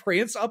just kind of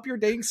prance up your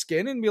dang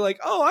skin and be like,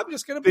 "Oh, I'm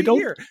just gonna be They don't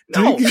here"?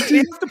 No, dig they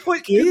into have to put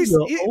skin, pieces,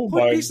 though. Oh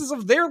put my. pieces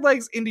of their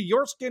legs into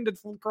your skin to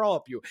crawl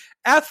up you.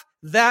 F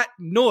that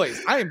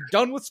noise. I am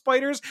done with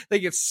spiders. They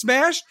get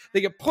smashed,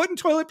 they get put in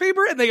toilet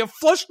paper, and they get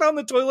flushed down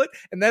the toilet,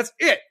 and that's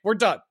it. We're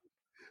done.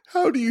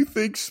 How do you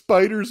think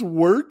spiders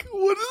work?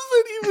 What does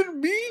that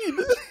even mean?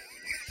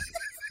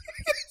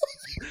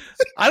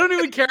 I don't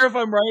even care if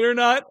I'm right or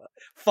not.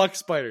 Fuck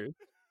spiders.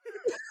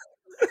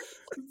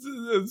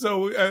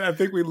 So I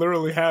think we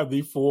literally have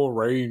the full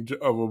range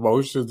of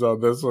emotions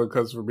on this one.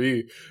 Because for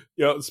me,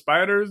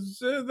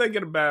 spiders, they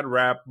get a bad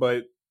rap.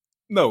 But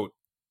note,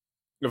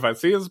 if I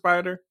see a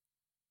spider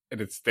and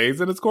it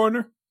stays in its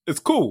corner, it's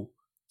cool.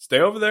 Stay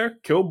over there,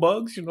 kill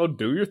bugs.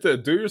 Do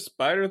your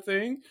spider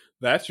thing.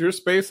 That's your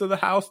space of the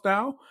house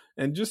now,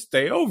 and just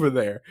stay over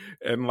there.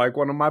 And like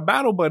one of my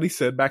battle buddies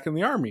said back in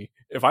the army,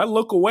 if I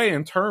look away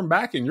and turn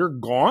back and you're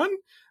gone,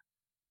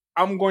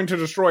 I'm going to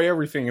destroy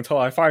everything until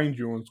I find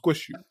you and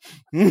squish you.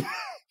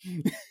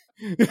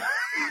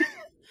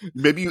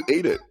 Maybe you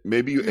ate it.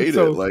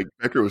 Like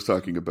Becker was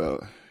talking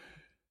about.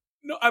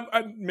 No,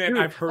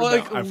 I've heard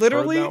like, that. I've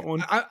literally, heard that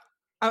one.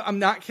 I'm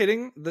not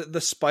kidding. The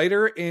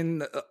spider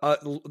in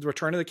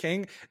Return of the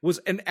King was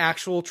an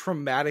actual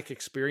traumatic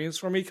experience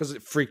for me because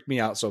it freaked me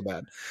out so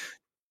bad.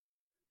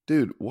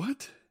 Dude,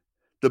 what?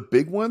 The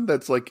big one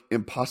that's like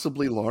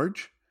impossibly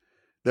large?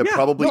 That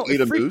probably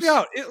ate a moose? Freaked me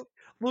out.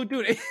 Well,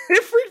 dude, it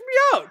freaked me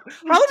out.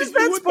 How does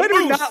that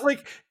spider not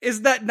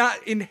is that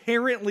not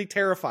inherently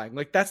terrifying?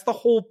 Like, that's the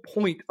whole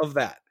point of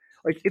that.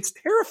 Like, it's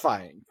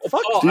terrifying.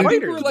 Fuck I think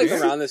spiders, we're like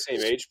man. around the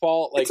same age,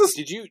 Paul. Like,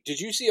 did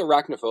you see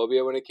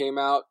Arachnophobia when it came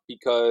out?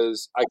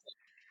 Because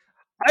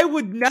I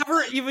would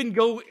never even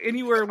go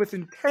anywhere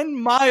within 10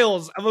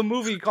 miles of a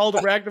movie called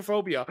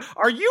Arachnophobia.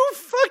 Are you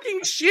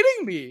fucking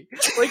shitting me?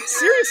 Like,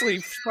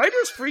 seriously,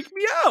 spiders freak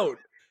me out.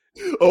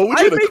 Oh, we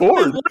hit a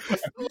chord.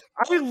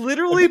 I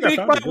literally make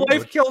my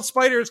wife kill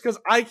spiders because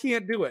I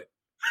can't do it.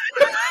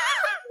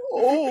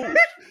 Oh,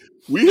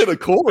 we hit a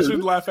chord. I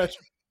should laugh at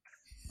you.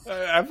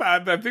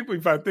 I think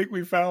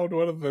we found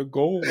one of the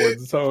gold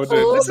ones. So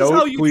this is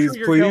how you please.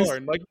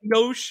 Killern. Like,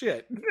 no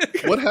shit.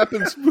 What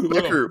happens,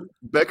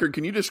 Becker?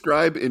 Can you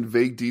describe in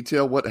vague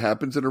detail what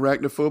happens in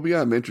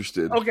Arachnophobia? I'm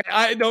interested. Okay,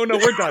 no,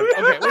 we're done.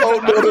 Okay,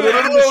 no.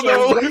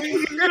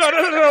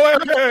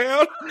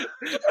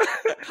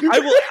 I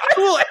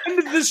will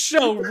end this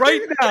show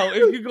right now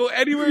if you go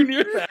anywhere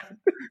near that.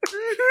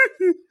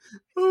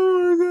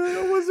 Oh my god,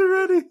 I wasn't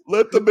ready.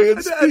 Let the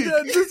man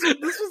speak.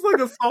 This was like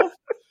a soft.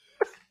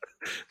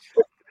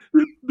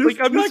 Like,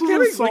 I'm not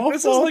kidding. Like,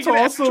 this is like an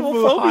actual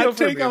phobia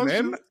for me,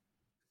 man.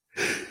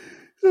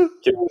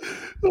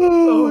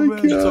 Oh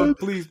my god! So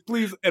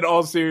please, in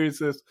all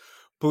seriousness,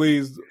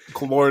 please,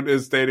 Lord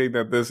is stating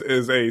that this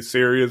is a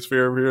serious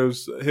fear of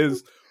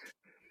his.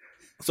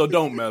 So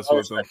don't mess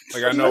with him.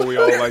 Like, I know we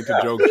all like to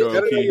joke,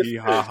 hee hee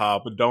ha ha,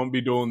 but don't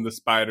be doing the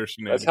spider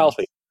shenanigans. That's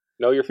healthy.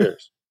 Know your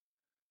fears.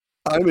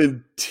 I'm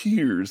in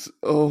tears.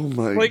 Oh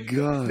my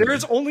god! There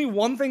is only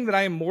one thing that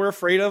I am more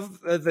afraid of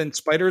than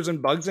spiders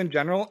and bugs in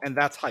general, and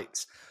that's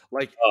heights.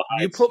 Like,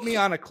 you put me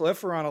on a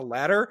cliff or on a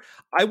ladder,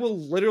 I will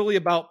literally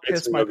about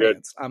piss my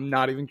pants. I'm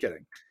not even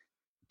kidding,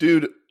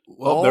 dude.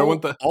 Well, there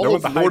went the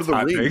Lord of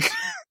the Rings.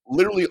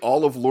 Literally,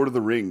 all of Lord of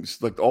the Rings,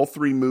 like all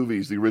three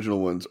movies, the original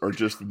ones, are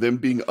just them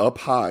being up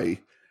high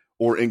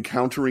or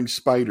encountering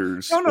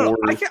spiders. No.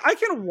 I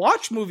can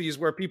watch movies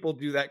where people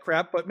do that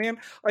crap, but man,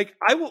 like,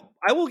 I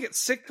will get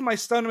sick to my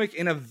stomach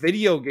in a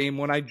video game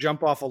when I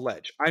jump off a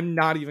ledge. I'm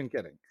not even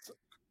kidding. So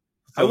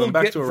I will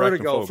get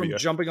vertigo from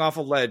jumping off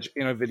a ledge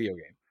in a video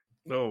game.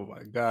 Oh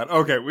my god.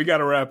 Okay, we got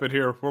to wrap it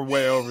here. We're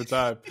way over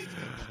time.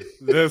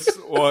 This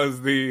was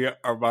the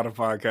Armada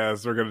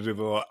Podcast. We're going to do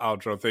the little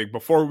outro thing.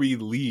 Before we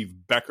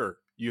leave, Becker,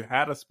 you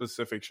had a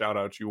specific shout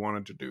out you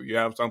wanted to do. You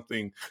have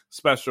something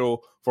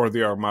special for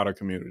the Armada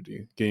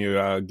community. Can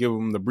you give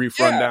them the brief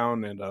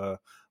rundown and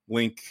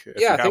link?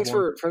 Yeah, thanks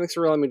for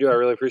letting me do it. I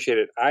really appreciate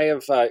it. I'm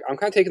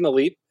kind of taking the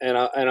leap, and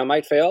I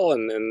might fail,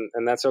 and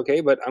that's okay.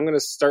 But I'm going to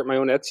start my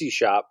own Etsy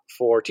shop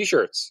for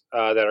T-shirts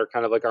that are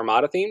kind of like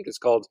Armada themed. It's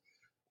called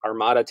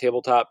Armada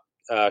Tabletop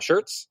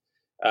Shirts.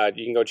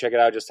 You can go check it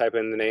out. Just type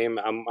in the name.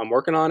 I'm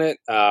working on it.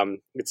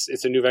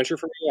 It's a new venture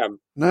for me.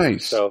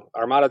 Nice. So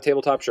Armada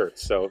Tabletop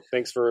Shirts. So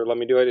thanks for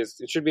letting me do it.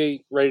 It should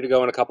be ready to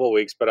go in a couple of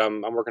weeks, but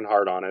I'm working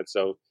hard on it.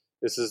 So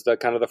this is the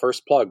kind of the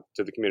first plug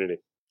to the community.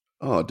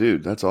 Oh,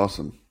 dude, that's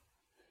awesome.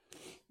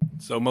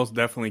 So most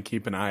definitely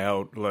keep an eye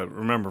out.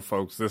 Remember,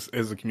 folks, this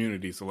is a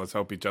community, so let's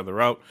help each other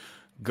out.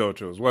 Go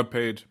to his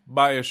webpage,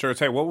 buy his shirts.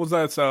 Hey, what was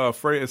that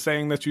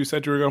saying that you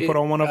said you were going to put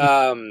on one of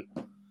them?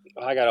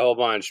 I got a whole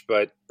bunch,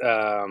 but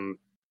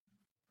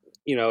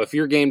if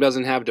your game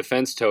doesn't have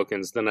defense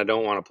tokens, then I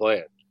don't want to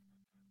play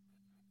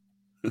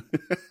it.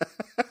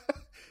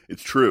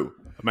 It's true.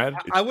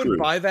 I would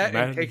buy that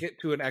and take it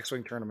to an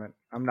X-Wing tournament.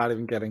 I'm not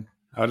even kidding.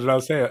 How did I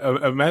say it?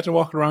 Imagine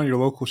walking around your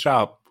local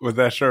shop with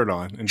that shirt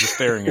on and just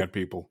staring at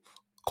people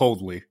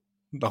coldly.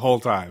 the whole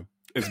time.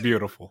 It's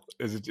beautiful.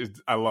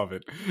 I love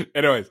it.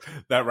 Anyways,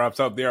 that wraps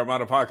up the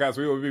Armada podcast.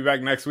 We will be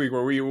back next week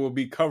where we will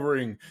be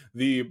covering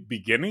the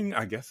beginning.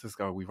 I guess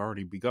we've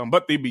already begun,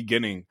 but the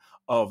beginning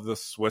of the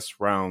Swiss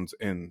rounds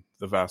in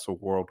the Vassal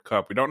World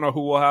Cup. We don't know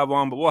who we'll have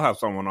on, but we'll have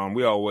someone on.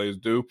 We always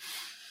do.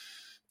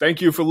 Thank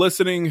you for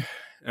listening.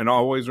 And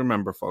always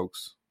remember,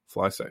 folks,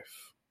 fly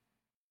safe.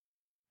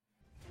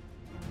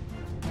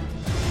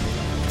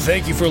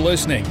 Thank you for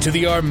listening to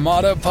the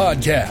Armada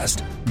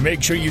Podcast.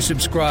 Make sure you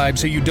subscribe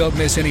so you don't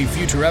miss any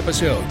future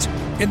episodes.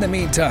 In the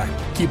meantime,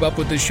 keep up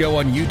with the show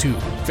on YouTube,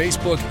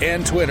 Facebook,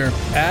 and Twitter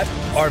at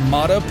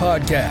Armada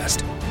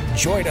Podcast.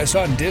 Join us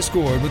on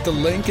Discord with the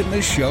link in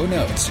the show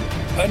notes.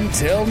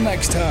 Until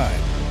next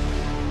time.